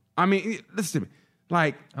 Dude. I mean, listen to me.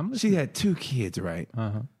 Like, she had 2 kids, right?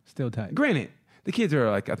 Uh-huh. Still tight. Granted, the kids are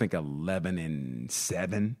like, I think 11 and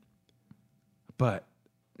 7. But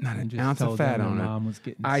not an ounce of fat on her.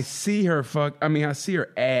 I see her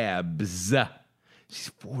abs. She's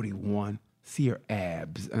 41. See her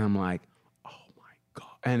abs. And I'm like, oh my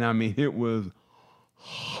God. And I mean, it was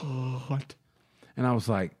hot. And I was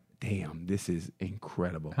like, damn, this is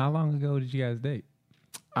incredible. How long ago did you guys date?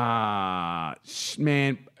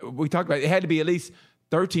 Man, we talked about it. It had to be at least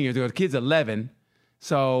 13 years ago. The kid's 11.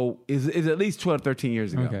 So it's at least 12, 13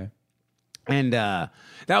 years ago. Okay. And that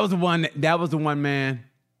was the one, man,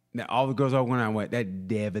 that all the girls I went on with, that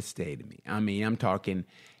devastated me. I mean, I'm talking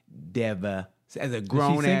as a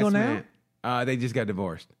grown ass man. They just got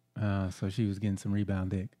divorced. So she was getting some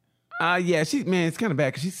rebound dick. Yeah, it's kind of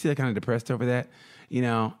bad because she's still kind of depressed over that, you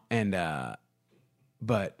know, and,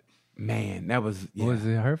 but man, that was, yeah. Was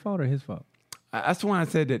it her fault or his fault? That's the one I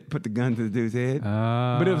said that put the gun to the dude's head.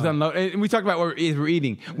 But it was unloaded. And we talked about what we're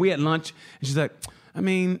eating. We had lunch, and she's like, I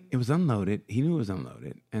mean, it was unloaded. He knew it was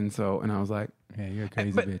unloaded. And I was like, yeah, you're a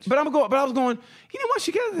crazy bitch. But I was going, you know what?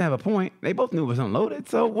 She doesn't have a point. They both knew it was unloaded.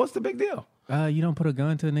 So what's the big deal? You don't put a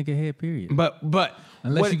gun to a nigga head, period. But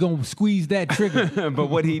unless you're going to squeeze that trigger. But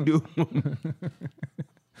what'd he do?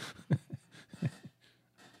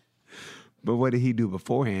 But what did he do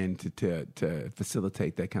beforehand to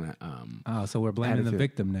facilitate that kind of so we're blaming the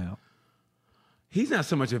victim now. He's not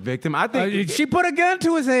so much a victim. I think she put a gun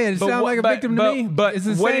to his head. It sounds like a victim to me. But it's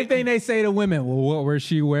the same thing they say to women. Well, what was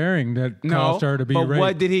she wearing that caused her to be raped? But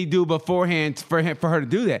what did he do beforehand for her to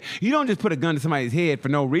do that? You don't just put a gun to somebody's head for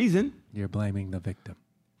no reason. You're blaming the victim.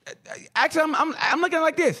 Actually, I'm looking at it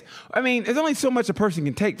like this. I mean, there's only so much a person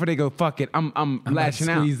can take before they go, fuck it, I'm lashing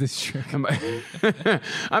out. Squeeze this trick.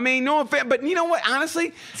 I mean, no offense, but you know what?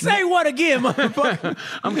 Honestly, say what again, motherfucker?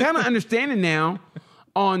 I'm kind of understanding now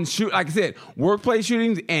on like I said, workplace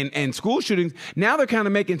shootings and school shootings. Now they're kind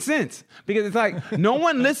of making sense because it's like no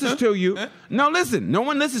one listens to you. No, listen, no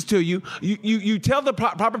one listens to you. You tell the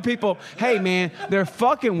proper people, hey man, they're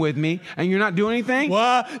fucking with me, and you're not doing anything.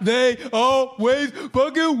 Why they always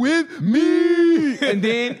fucking with me? And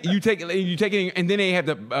then you take it, and then they have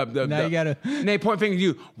Now you gotta. And they point fingers at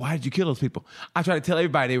you. Why did you kill those people? I try to tell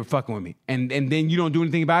everybody they were fucking with me, and then you don't do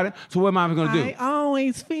anything about it. So what am I going to do? I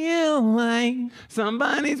always feel like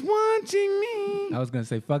somebody's watching me. I was going to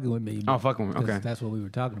say fucking with me. Oh, fucking with me. Okay. That's what we were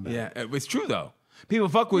talking about. Yeah, it's true though. People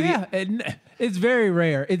fuck with you. Yeah, and it's very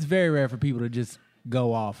rare. It's very rare for people to just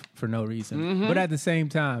go off for no reason. Mm-hmm. But at the same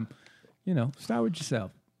time, start with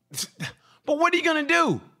yourself. But what are you going to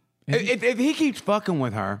do? If he keeps fucking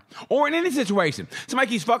with her, or in any situation, somebody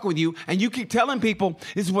keeps fucking with you, and you keep telling people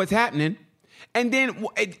this is what's happening, and then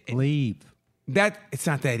leave. It's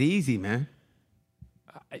not that easy, man.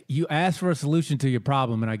 You asked for a solution to your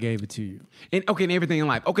problem, and I gave it to you. And everything in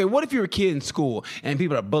life. Okay, what if you're a kid in school and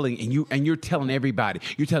people are bullying, and you're telling everybody,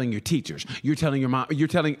 you're telling your teachers, you're telling your mom, you're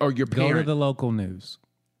telling or your parents. Go to the local news.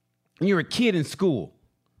 And you're a kid in school,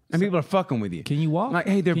 and people are fucking with you. Can you walk? Like,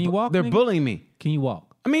 hey, they're bullying me. Can you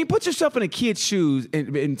walk? I mean, put yourself in a kid's shoes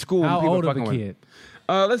in school. How and people old are of a fucking kid?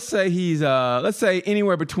 Let's say he's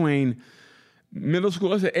anywhere between middle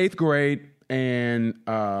school, let's say 8th grade and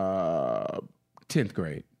 10th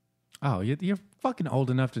grade. Oh, you're fucking old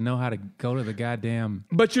enough to know how to go to the goddamn.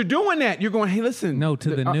 But you're doing that. You're going, hey, listen. No,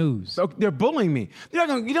 to the news. They're bullying me. They're not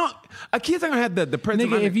going. A kid's not gonna have the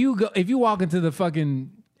presence. Nigga, if you walk into the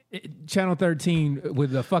fucking Channel 13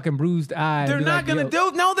 with a fucking bruised eye, they're not gonna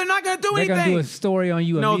do. No, they're not gonna do anything. They're gonna do a story on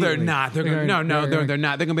you. No, they're not. They're not. They're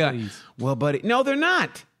not. They're gonna be like, well, buddy. No, they're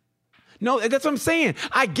not. No, that's what I'm saying.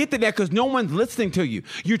 I get that because no one's listening to you.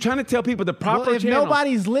 You're trying to tell people the proper if channel.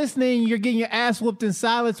 Nobody's listening, you're getting your ass whooped in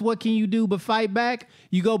silence. What can you do but fight back?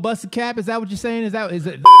 You go bust a cap? Is that what you're saying? Is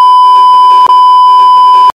it?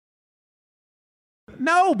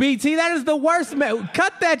 No, BT, that is the worst.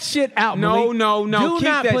 Cut that shit out, Malik. No. Do keep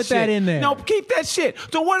not that put shit. that in there. No, keep that shit.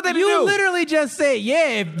 So what are they to do? You literally just said,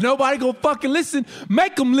 yeah, if nobody gonna fucking listen,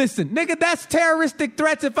 make them listen. Nigga, that's terroristic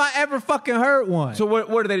threats if I ever fucking heard one. So what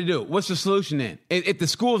are they to do? What's the solution then? If the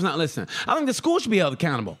school's not listening, I think the school should be held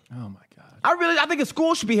accountable. Oh, my God. I think a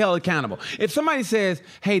school should be held accountable. If somebody says,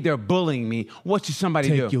 hey, they're bullying me, what should somebody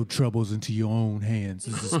do? Take your troubles into your own hands.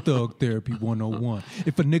 This is Thug Therapy 101.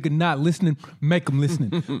 If a nigga not listening, make him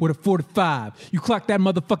listening. With a 45, you clock that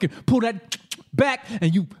motherfucker, pull that back,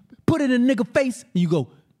 and you put it in a nigga face, and you go,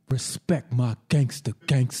 respect my gangster.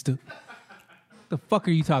 The fuck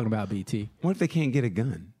are you talking about, BT? What if they can't get a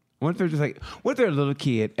gun? What if they're just like, what if they're a little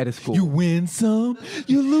kid at a school? You win some,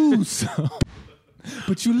 you lose some.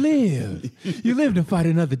 But you live. You live to fight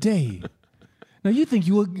another day. Now, you think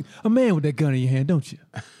you a man with that gun in your hand, don't you?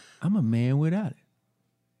 I'm a man without it.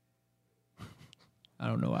 I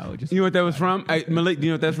don't know why I would just... You know what that was from? Malik, do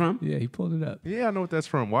you know what that's from? Yeah, he pulled it up. Yeah, I know what that's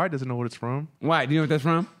from. Why doesn't know what it's from? Why? Do you know what that's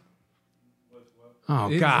from? Oh,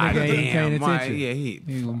 God damn. Why? Yeah,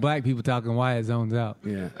 when black people talking, why it zones out.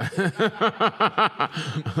 Yeah.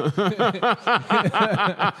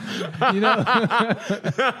 You know?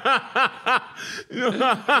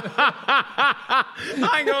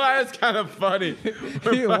 I ain't gonna lie, that's kind of funny.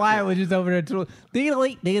 Wyatt was just over there too.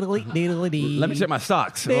 Let me check my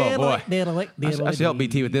socks. Oh, boy. I should help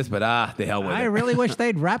BT with this, but the hell with it. I really wish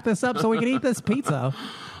they'd wrap this up so we could eat this pizza.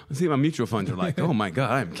 Let's see what my mutual funds are like. Oh, my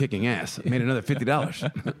God, I'm kicking ass. I made another $50.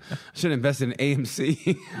 Should have invested in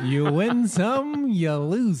AMC. You win some, you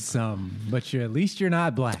lose some, but at least you're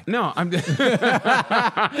not black. No, I'm... Why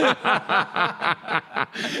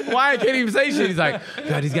I can't even say shit? He's like,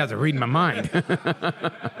 God, these guys are reading my mind.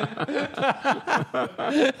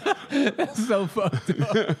 That's so fucked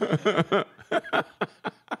up.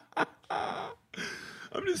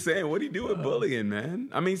 I'm just saying, what do you do with bullying, man?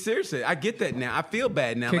 I mean, seriously, I get that now. I feel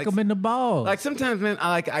bad now. Kick them in the balls. Like sometimes, man,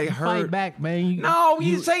 I heard... Fight back, man.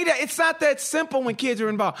 You say that. It's not that simple when kids are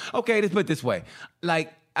involved. Okay, let's put it this way.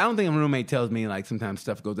 Like, I don't think a roommate tells me, like, sometimes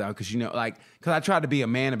stuff goes down because, because I try to be a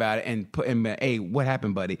man about it and put him, hey, what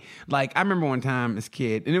happened, buddy? Like, I remember one time this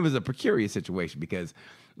kid, and it was a precarious situation because,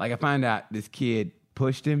 like, I find out this kid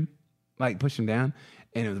pushed him down,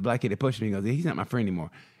 and it was a black kid that pushed him. He goes, he's not my friend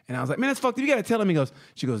anymore. And I was like, man, that's fucked up. You got to tell him.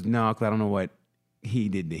 She goes, no, because I don't know what he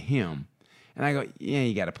did to him. And I go, yeah,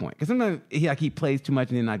 you got a point. Because sometimes he plays too much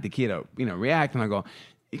and then like the kid will, react. And I go,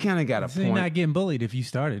 you kind of got a point. You're not getting bullied if you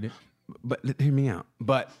started it. but hear me out.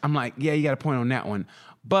 But I'm like, yeah, you got a point on that one.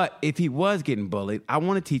 But if he was getting bullied, I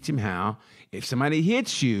want to teach him how, if somebody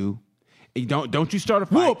hits you, don't you start a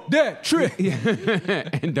fight. Whoop that trick.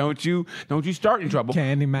 And don't you start in trouble.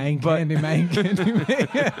 Candyman.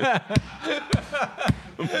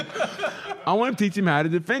 I want to teach him how to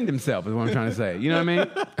defend himself, is what I'm trying to say. You know what I mean?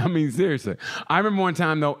 I mean, seriously. I remember one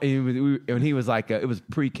time, though, when he was like, it was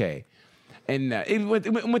pre-K. And it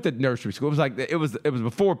went to nursery school. It was like it was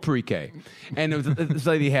before pre-K, and this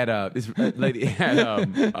lady had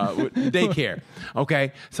daycare.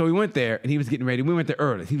 Okay, so we went there, and he was getting ready. We went there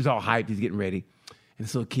early. He was all hyped. He's getting ready, and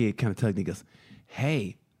this little kid kind of tugged me. He goes,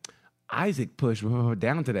 "Hey, Isaac pushed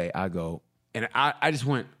down today." I go, and I just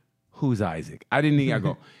went, "Who's Isaac?" I didn't even. I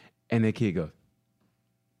go, and the kid goes,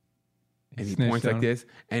 and he points like this,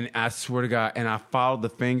 and I swear to God, and I followed the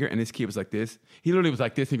finger, and this kid was like this. He literally was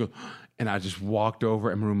like this. He goes. And I just walked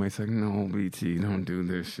over, and my roommate's like, "No, BT, don't do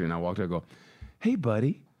this shit." And I walked over, I go, "Hey,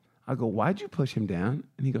 buddy." I go, "Why'd you push him down?"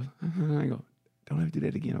 And he goes, I go, "Don't ever do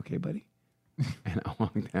that again, okay, buddy?" And I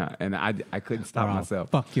walked down, and I couldn't stop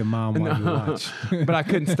myself. Fuck your mom while you watch. But I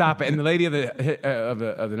couldn't stop it. And the lady of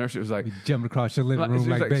the nursery was like, jumping across your living room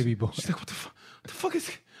like baby boy. She's like, what the fuck is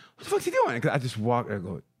he doing? Because I just walked, I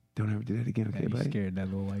go, "Don't ever do that again, okay, buddy?" You scared that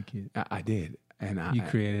little white kid. I did. And you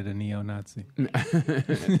created a neo-Nazi.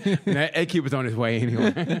 That kid was on his way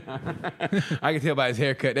anyway. I can tell by his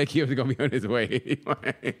haircut that kid was going to be on his way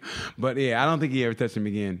anyway. But yeah, I don't think he ever touched him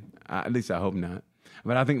again. At least I hope not.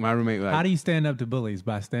 But I think my roommate... How do you stand up to bullies?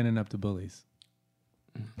 By standing up to bullies.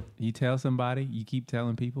 You tell somebody, you keep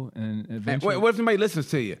telling people, and eventually... What if somebody listens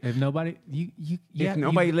to you? If nobody... If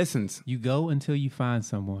nobody listens. You go until you find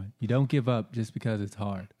someone. You don't give up just because it's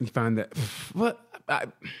hard. You find that... What?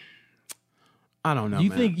 I don't know,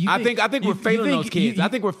 man. I think we're failing those kids. I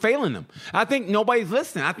think we're failing them. I think nobody's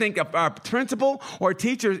listening. I think our principal or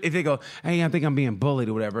teachers, if they go, "Hey, I think I'm being bullied,"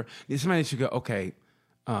 or whatever, somebody should go, "Okay."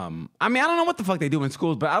 I mean, I don't know what the fuck they do in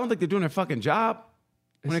schools, but I don't think they're doing their fucking job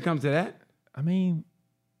when it comes to that. I mean,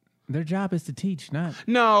 their job is to teach, not...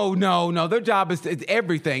 No. Their job is it's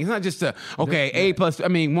everything. It's not just A plus,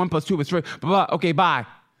 1 plus 2 is 3, blah, blah, okay, bye.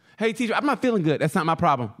 "Hey, teacher, I'm not feeling good. That's not my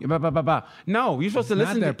problem." No, you're supposed to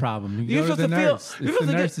listen. Not their problem. You're supposed to the nurse. It's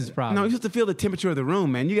the nurse's problem. No, you're supposed to feel the temperature of the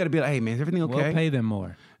room, man. You got to be like, "Hey, man, is everything okay?" We'll pay them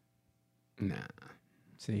more. Nah.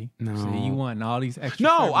 See? No. See, you want all these extra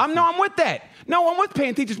I'm with that. No, I'm with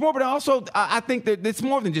paying teachers more, but also I think that it's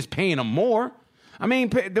more than just paying them more. I mean,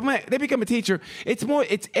 they become a teacher. It's more.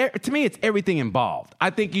 To me, it's everything involved.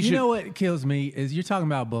 I think you should. You know what kills me is you're talking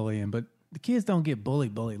about bullying, but the kids don't get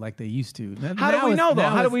bullied like they used to. How do we know, though?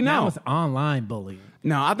 How do we know? Now it's online bullying.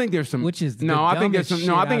 No, I think there's some. Which is I think there's some.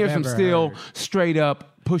 No, I think there's some still straight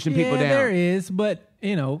up pushing people down. There is, but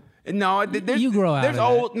No, you grow out. There's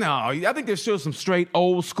old. No, I think there's still some straight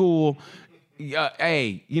old school.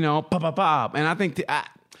 Pop. And I think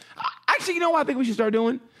actually, you know what I think we should start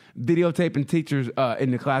doing? Videotaping teachers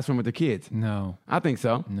in the classroom with the kids. No, I think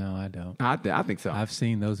so. No, I don't. I think so. I've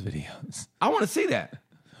seen those videos. I want to see that.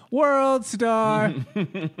 World star.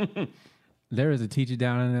 There was a teacher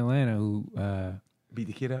down in Atlanta who beat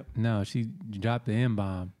the kid up. No, she dropped the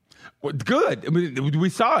M-bomb. Well, good. We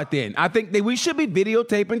saw it then. I think that we should be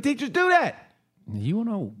videotaping teachers do that. You want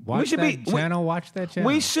to watch that channel? Watch that channel.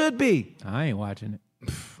 We should be. I ain't watching it.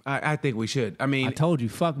 I think we should. I mean, I told you,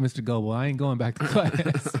 fuck Mr. Goble. I ain't going back to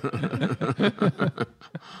class.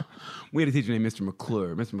 We had a teacher named Mr.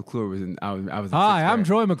 McClure. Mr. McClure was in. I was. Hi, I'm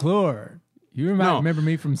Troy McClure. You remember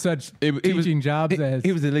me from such teaching jobs as...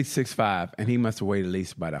 He was at least 6'5", and he must have weighed at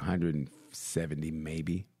least about 170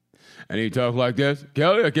 maybe. And he talked like this.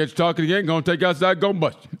 "Kelly, I catch you talking again. Gonna take you outside, gonna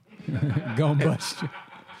bust you." Gonna bust you.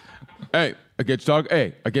 I catch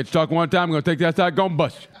you talking one time, I'm gonna take you outside, gonna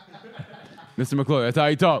bust you. Mr. McClure, that's how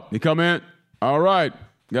he talk. You come in, all right,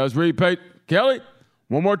 guys read Pate. "Kelly,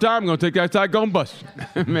 one more time, I'm gonna take you outside, gonna bust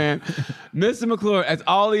you." Man, Mr. McClure, that's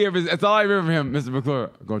all I ever heard from him. "Mr.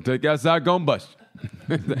 McClure, I'm gonna take you outside, gonna bust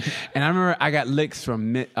you." And I remember I got licks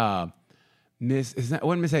from Miss,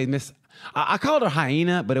 what Miss A? Miss, I called her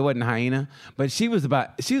Hyena, but it wasn't Hyena. But she was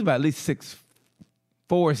about at least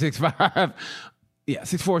 6'4", 6'5". Yeah,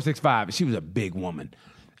 6'4", 6'5". She was a big woman,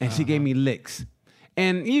 and she gave me licks.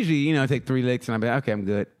 And usually, I take 3 licks, and I'd be like, "Okay, I'm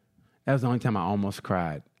good." That was the only time I almost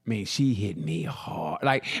cried. I mean, she hit me hard.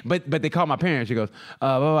 But they called my parents. She goes,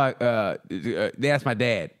 they asked my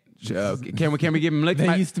dad, can we give him licks?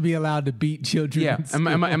 They used to be allowed to beat children. Yeah, and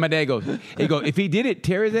my dad goes, "If he did it,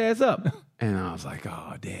 tear his ass up." And I was like,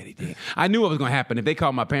 oh, Daddy. I knew what was going to happen. If they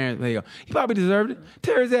called my parents, they go, he probably deserved it.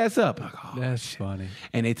 Tear his ass up. Like, oh, that's funny.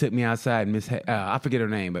 And they took me outside. I forget her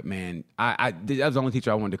name, but man, that was the only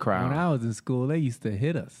teacher I wanted to cry When on. I was in school, they used to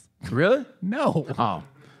hit us. Really? No. Oh.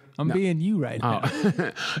 I'm being you right now.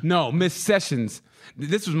 No, Miss Sessions.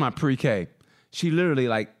 This was my pre-K. She literally,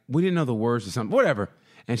 like, we didn't know the words or something, whatever.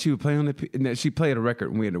 And she would play she played a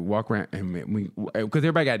record, and we had to walk around, and because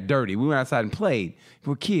everybody got dirty. We went outside and played.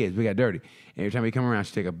 We were kids, we got dirty. And every time we come around,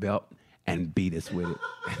 she'd take a belt and beat us with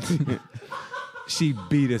it. She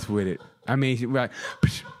beat us with it. I mean, she'd be like,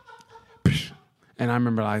 psh, psh. And I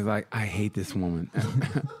remember I was like, I hate this woman.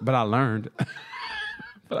 But I learned.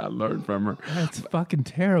 But I learned from her. That's fucking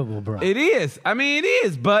terrible, bro. It is. I mean, it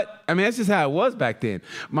is. But, I mean, that's just how it was back then.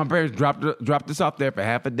 My parents dropped us off there for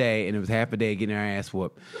half a day, and it was half a day getting our ass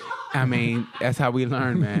whooped. I mean, that's how we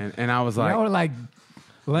learned, man. And I was like... Y'all were like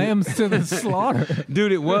lambs to the slaughter.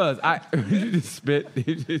 Dude, it was. You just spit.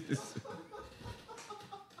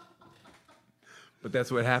 But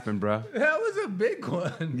that's what happened, bro. That was a big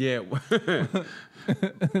one. Yeah.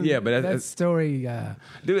 Yeah, but that story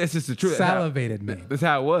dude, that's just the truth. Salivated me. That's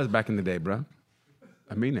how it was back in the day, bro.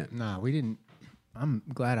 I mean it. Nah, we didn't. I'm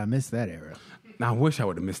glad I missed that era. I wish I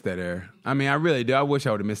would have missed that era. I mean, I really do. I wish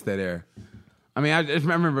I would have missed that era. I mean, I just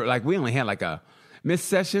remember, like, we only had like a Miss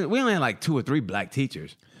Session. We only had like 2 or 3 black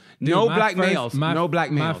teachers. Dude, No black males.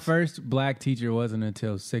 My first black teacher wasn't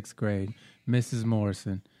until 6th grade. Mrs.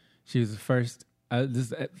 Morrison. She was the first. This is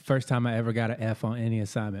the first time I ever got an F on any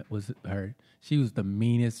assignment was her. She was the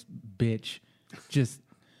meanest bitch. Just,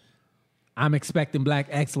 I'm expecting black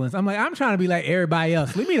excellence. I'm like, I'm trying to be like everybody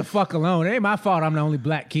else. Leave me the fuck alone. It ain't my fault I'm the only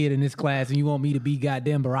black kid in this class and you want me to be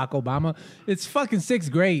goddamn Barack Obama. It's fucking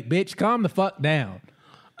 6th grade, bitch. Calm the fuck down.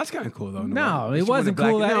 That's kind of cool, though. No, it wasn't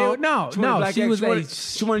cool.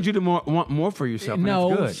 She wanted you to want more for yourself.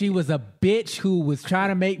 No, she was a bitch who was trying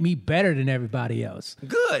to make me better than everybody else.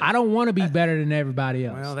 Good. I don't want to be better than everybody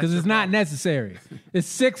else because it's not necessary. It's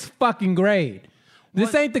 6th fucking grade.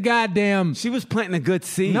 This ain't the goddamn. She was planting a good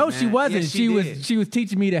seed. No, man. she wasn't. Yes, she was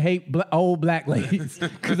teaching me to hate old black ladies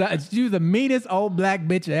because she was the meanest old black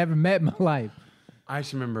bitch I ever met in my life. I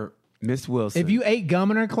just remember Miss Wilson. If you ate gum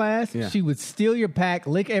in her class, she would steal your pack,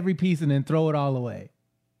 lick every piece, and then throw it all away.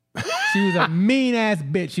 She was a mean ass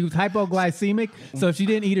bitch. She was hypoglycemic, so if she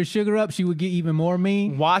didn't eat her sugar up, she would get even more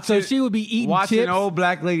mean. She would be eating watching chips. an old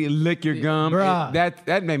black lady lick your gum. Bruh.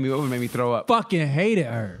 That made me throw up. Fucking hated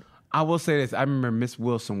her. I will say this. I remember Miss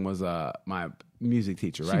Wilson was my music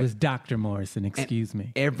teacher, right? She was Dr. Morrison, excuse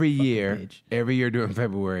me. Every year during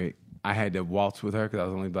February, I had to waltz with her because I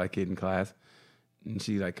was the only black kid in class. And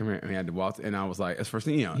she like, come here, and we had to waltz. And I was like, that's the first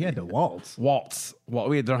thing, you know. You had to waltz. Waltz. Well,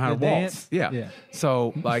 we had to learn how to waltz. Yeah.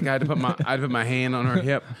 So like, I had to put my hand on her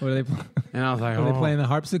hip. What are they? And I was like, Were they playing the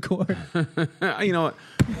harpsichord? You know what?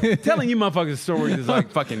 Telling you motherfuckers stories is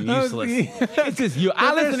like fucking useless. It's just you.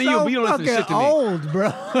 I listen to you, but you don't listen to shit to me. Old,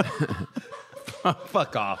 bro.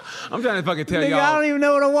 Fuck off. I'm trying to fucking tell nigga, y'all. I don't even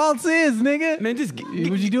know what a waltz is, nigga. Man, just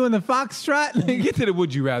was you doing the foxtrot? Nigga? Get to the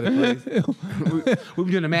would you rather, please. we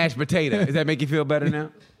doing the mashed potato. Does that make you feel better now?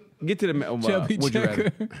 Get to the chubby would you rather.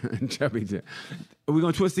 Chubby checker. Are we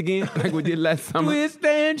gonna twist again like we did last summer? Twist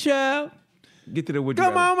and shout. Get to the would you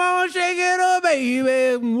rather. Come on, mama, shake it up,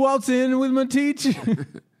 baby. Waltz in with my teacher.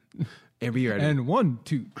 Every year. And 1,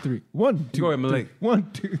 2, 3. 1, 2. Go ahead, Malik.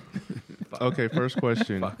 1, 2. Okay, first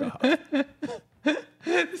question. Fuck off.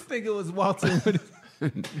 This nigga was waltzing with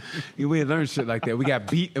We had learned shit like that. We got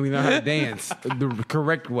beat and we learned how to dance the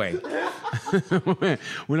correct way.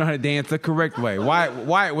 We know how to dance the correct way.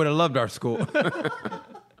 Wyatt would have loved our school.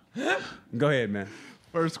 Go ahead, man.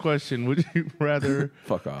 First question: would you rather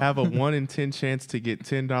Fuck off. have a 1 in 10 chance to get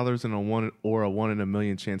 $10 and a 1 in a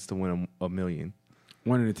million chance to win a million?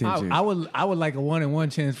 1 in a 10 I would like a 1 in 1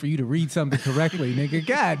 chance for you to read something correctly, nigga.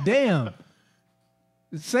 God damn.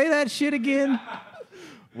 Say that shit again.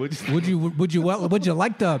 Would you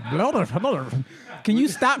like to? Can you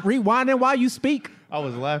stop rewinding while you speak? I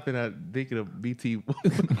was laughing at thinking of BT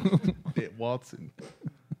waltzing.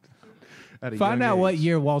 Find out what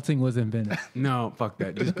year waltzing was invented. No, fuck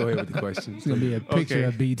that. Just go ahead with the question. It's gonna be a picture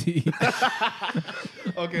of BT.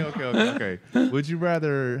 Okay. Would you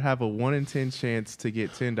rather have a 1 in 10 chance to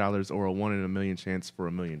get $10 or a 1 in a million chance for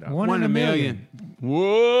 $1 million? 1 in a million.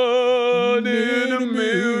 1 in a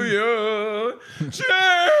million.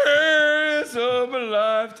 Chance of a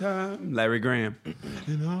lifetime. Larry Graham.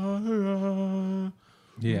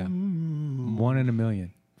 Yeah. 1 in a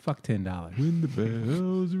million. Fuck $10. When the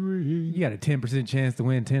bells ring. You got a 10% chance to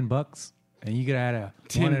win $10. And you could have a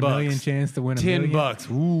 10 1 in a bucks. million chance to win a million.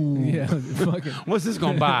 $10. Ooh. Yeah, fucking. What's this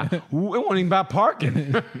gonna buy? Ooh, it won't even buy parking.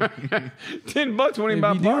 $10 won't even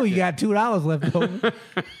buy If you do, parking. you got $2 left over.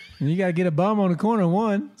 And you got to get a bum on the corner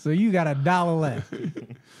one, so you got $1 left.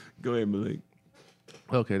 Go ahead, Malik.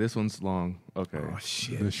 Okay, this one's long. Okay. Oh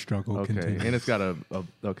shit. The struggle Okay, continues. and it's got a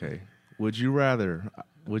okay. Would you rather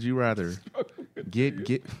get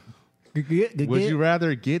Would you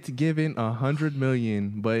rather get given 100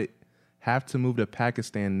 million but have to move to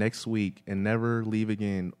Pakistan next week and never leave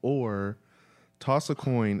again, or toss a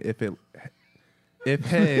coin if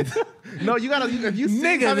heads? No, you gotta. If you see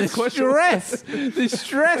Nigga, the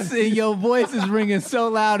stress in your voice is ringing so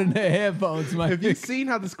loud in the headphones, my Have you nigga. seen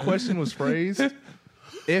how this question was phrased?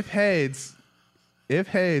 If heads,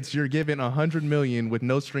 you're given 100 million with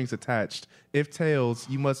no strings attached. If tails,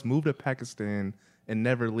 you must move to Pakistan and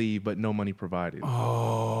never leave, but no money provided.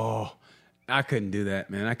 Oh, I couldn't do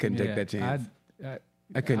that, man. I couldn't take that chance.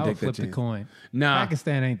 I couldn't I take would flip that the chance. coin. Nah.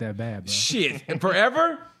 Pakistan ain't that bad, bro. Shit.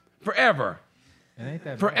 Forever? Forever. It ain't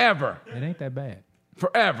that Forever. bad. It ain't that bad.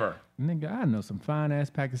 Forever. Nigga, I know some fine ass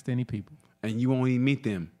Pakistani people. And you won't even meet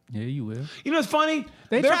them. Yeah, you will. You know what's funny?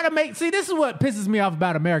 They try to make. See, this is what pisses me off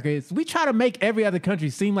about America. Is we try to make every other country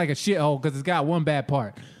seem like a shithole because it's got one bad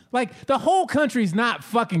part. Like the whole country's not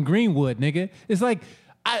fucking Greenwood, nigga. It's like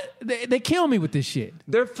they kill me with this shit.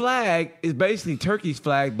 Their flag is basically Turkey's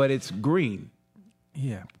flag, but it's green.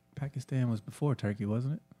 Yeah, Pakistan was before Turkey,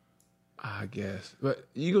 wasn't it? I guess. But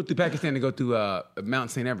you go through Pakistan to go through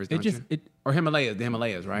Mount St. Everest, don't you? Or Himalayas, the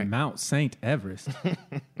Himalayas, right? Mount St. Everest. Yeah.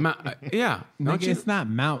 Don't Nigga, you? it's not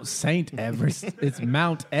Mount St. Everest. It's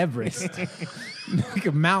Mount Everest.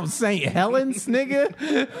 Nigga, Mount St. Helens, nigga.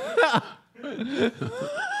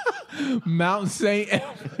 Mount St.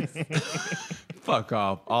 Everest. Fuck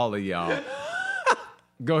off, all of y'all.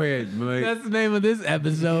 Go ahead, Malik. That's the name of this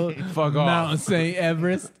episode. Fuck off. Mount St.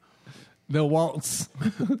 Everest. The waltz.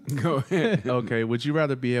 Go ahead. Okay, would you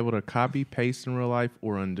rather be able to copy, paste in real life,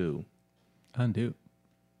 or undo? Undo.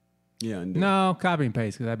 Yeah. No, copy and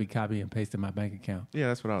paste, because I'd be copying and pasting my bank account. Yeah,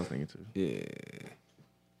 that's what I was thinking too. Yeah.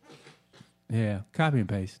 Yeah, copy and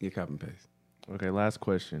paste. Yeah, copy and paste. Okay, last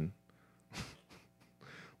question.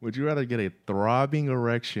 Would you rather get a throbbing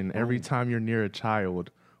erection every time you're near a child,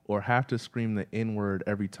 or have to scream the N-word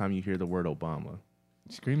every time you hear the word Obama?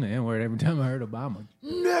 Scream the N-word every time I heard Obama.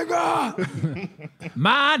 Nigga!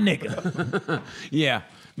 My nigga. Yeah,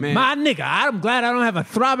 man. My nigga. I'm glad I don't have a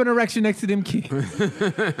throbbing erection next to them kids.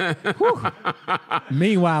 Whew.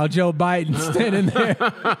 Meanwhile, Joe Biden standing there.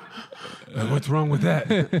 What's wrong with that?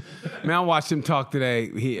 Man, I watched him talk today.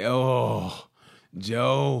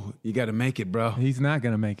 Joe, you got to make it, bro. He's not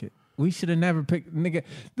going to make it. We should have never picked, nigga.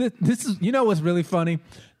 This is, you know what's really funny?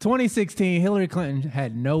 2016, Hillary Clinton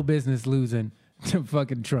had no business losing to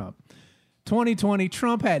fucking Trump. 2020,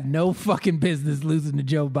 Trump had no fucking business losing to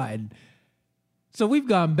Joe Biden. So we've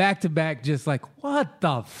gone back to back just like, what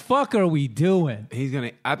the fuck are we doing?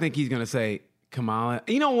 I think he's gonna say Kamala.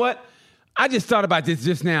 You know what? I just thought about this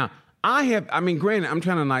just now. Granted, I'm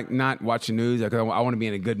trying to like not watch the news because I want to be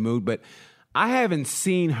in a good mood, but I haven't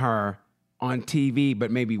seen her on TV, but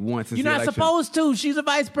maybe once since You're the not election. supposed to. She's a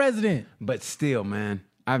vice president. But still, man,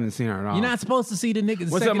 I haven't seen her at all. You're not supposed to see the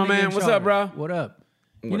nigga. What's up, my man? What's up, bro? What up?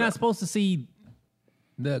 You're not supposed to see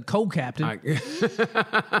the co-captain.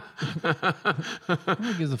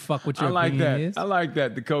 Who gives a fuck what your I like opinion that. is? I like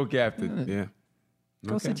that. The co-captain. Yeah.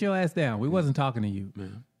 Go sit your ass down. We wasn't talking to you.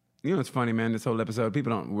 You know what's funny, man? This whole episode,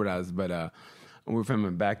 people don't realize, but we're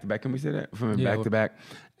filming back to back. Can we say that? We're filming back to back.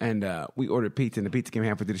 And we ordered pizza, and the pizza came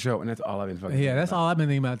halfway through the show, and that's all I've been fucking Yeah, that's about. all I've been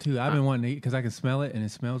thinking about too. I've been wanting to eat because I can smell it and it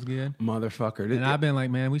smells good. Motherfucker. And I've been like,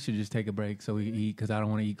 man, we should just take a break so we can eat because I don't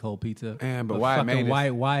want to eat cold pizza. Yeah, but Wyatt fucking made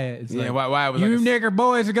it. Wyatt. It's Yeah, like, Wyatt was you like nigger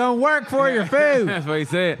boys are gonna work for your food. That's what he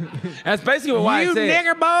said. That's basically what Wyatt You said.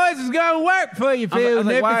 nigger boys is gonna work for your I was food.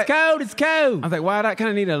 like, If Wyatt- it's cold, it's cold. I was like, Wyatt, I kind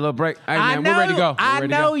of need a little break. Hey, I man, know, we're ready to go. I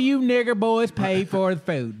know you nigger boys pay for the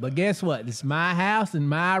food, but guess what? It's my house and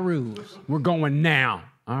my rules. We're going now.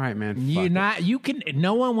 All right, man. You're Fuck not. You can.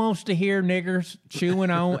 No one wants to hear niggers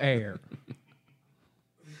chewing on air.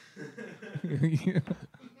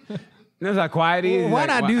 That's how quiet he is. Why'd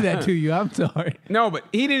Like, I do that to you? I'm sorry. No, but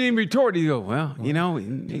he didn't even retort. He go, well, you know,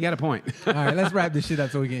 you got a point. All right, let's wrap this shit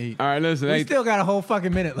up so we can eat. All right, listen. We Hey, still got a whole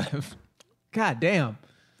fucking minute left. God damn.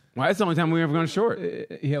 well, that's the only time we ever going short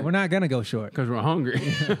Yeah, we're not gonna go short. because we're hungry.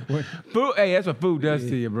 Food, hey, that's what food does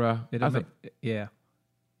to you, bro. It That's doesn't. Yeah.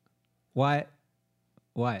 Wyatt.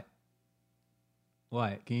 Can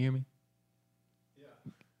you hear me?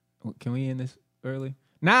 Yeah. Can we end this early?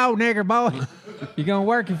 No, nigger boy. You gonna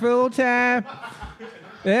work your full time?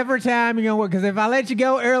 Every time you're going to work. Because if I let you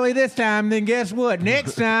go early this time, then guess what?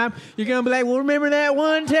 Next time, you're going to be like, well, remember that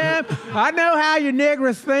one time? I know how you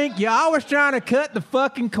niggers think. You're always trying to cut the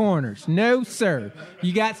fucking corners. No, sir.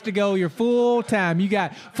 You got to go your full time. You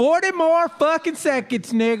got 40 more fucking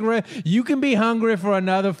seconds, nigger. You can be hungry for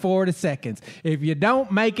another 40 seconds. If you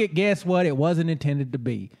don't make it, guess what? It wasn't intended to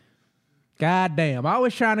be. God damn. I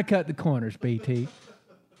was trying to cut the corners, BT.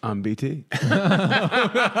 I'm BT. I'm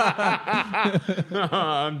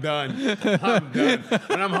done.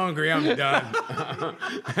 When I'm hungry, I'm done.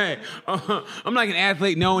 Hey, I'm like an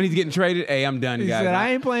athlete knowing he's getting traded. Hey, I'm done, guys. He said,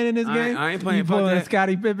 I ain't playing in this game. I ain't playing. You pulling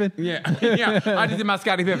Scottie Pippen? Yeah. I just did my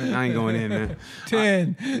Scottie Pippen. I ain't going in, man.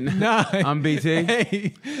 10, 9. I'm BT.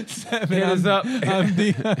 8, 7. Hit us up. I'm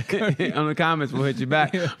D. On the comments, we'll hit you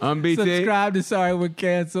back. I'm BT. Subscribe to Sorry We're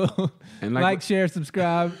Canceled. And like, share,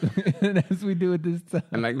 subscribe. And as we do it this time.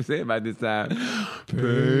 And like we said about this time,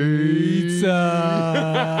 pizza.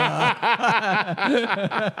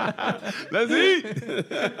 Let's eat.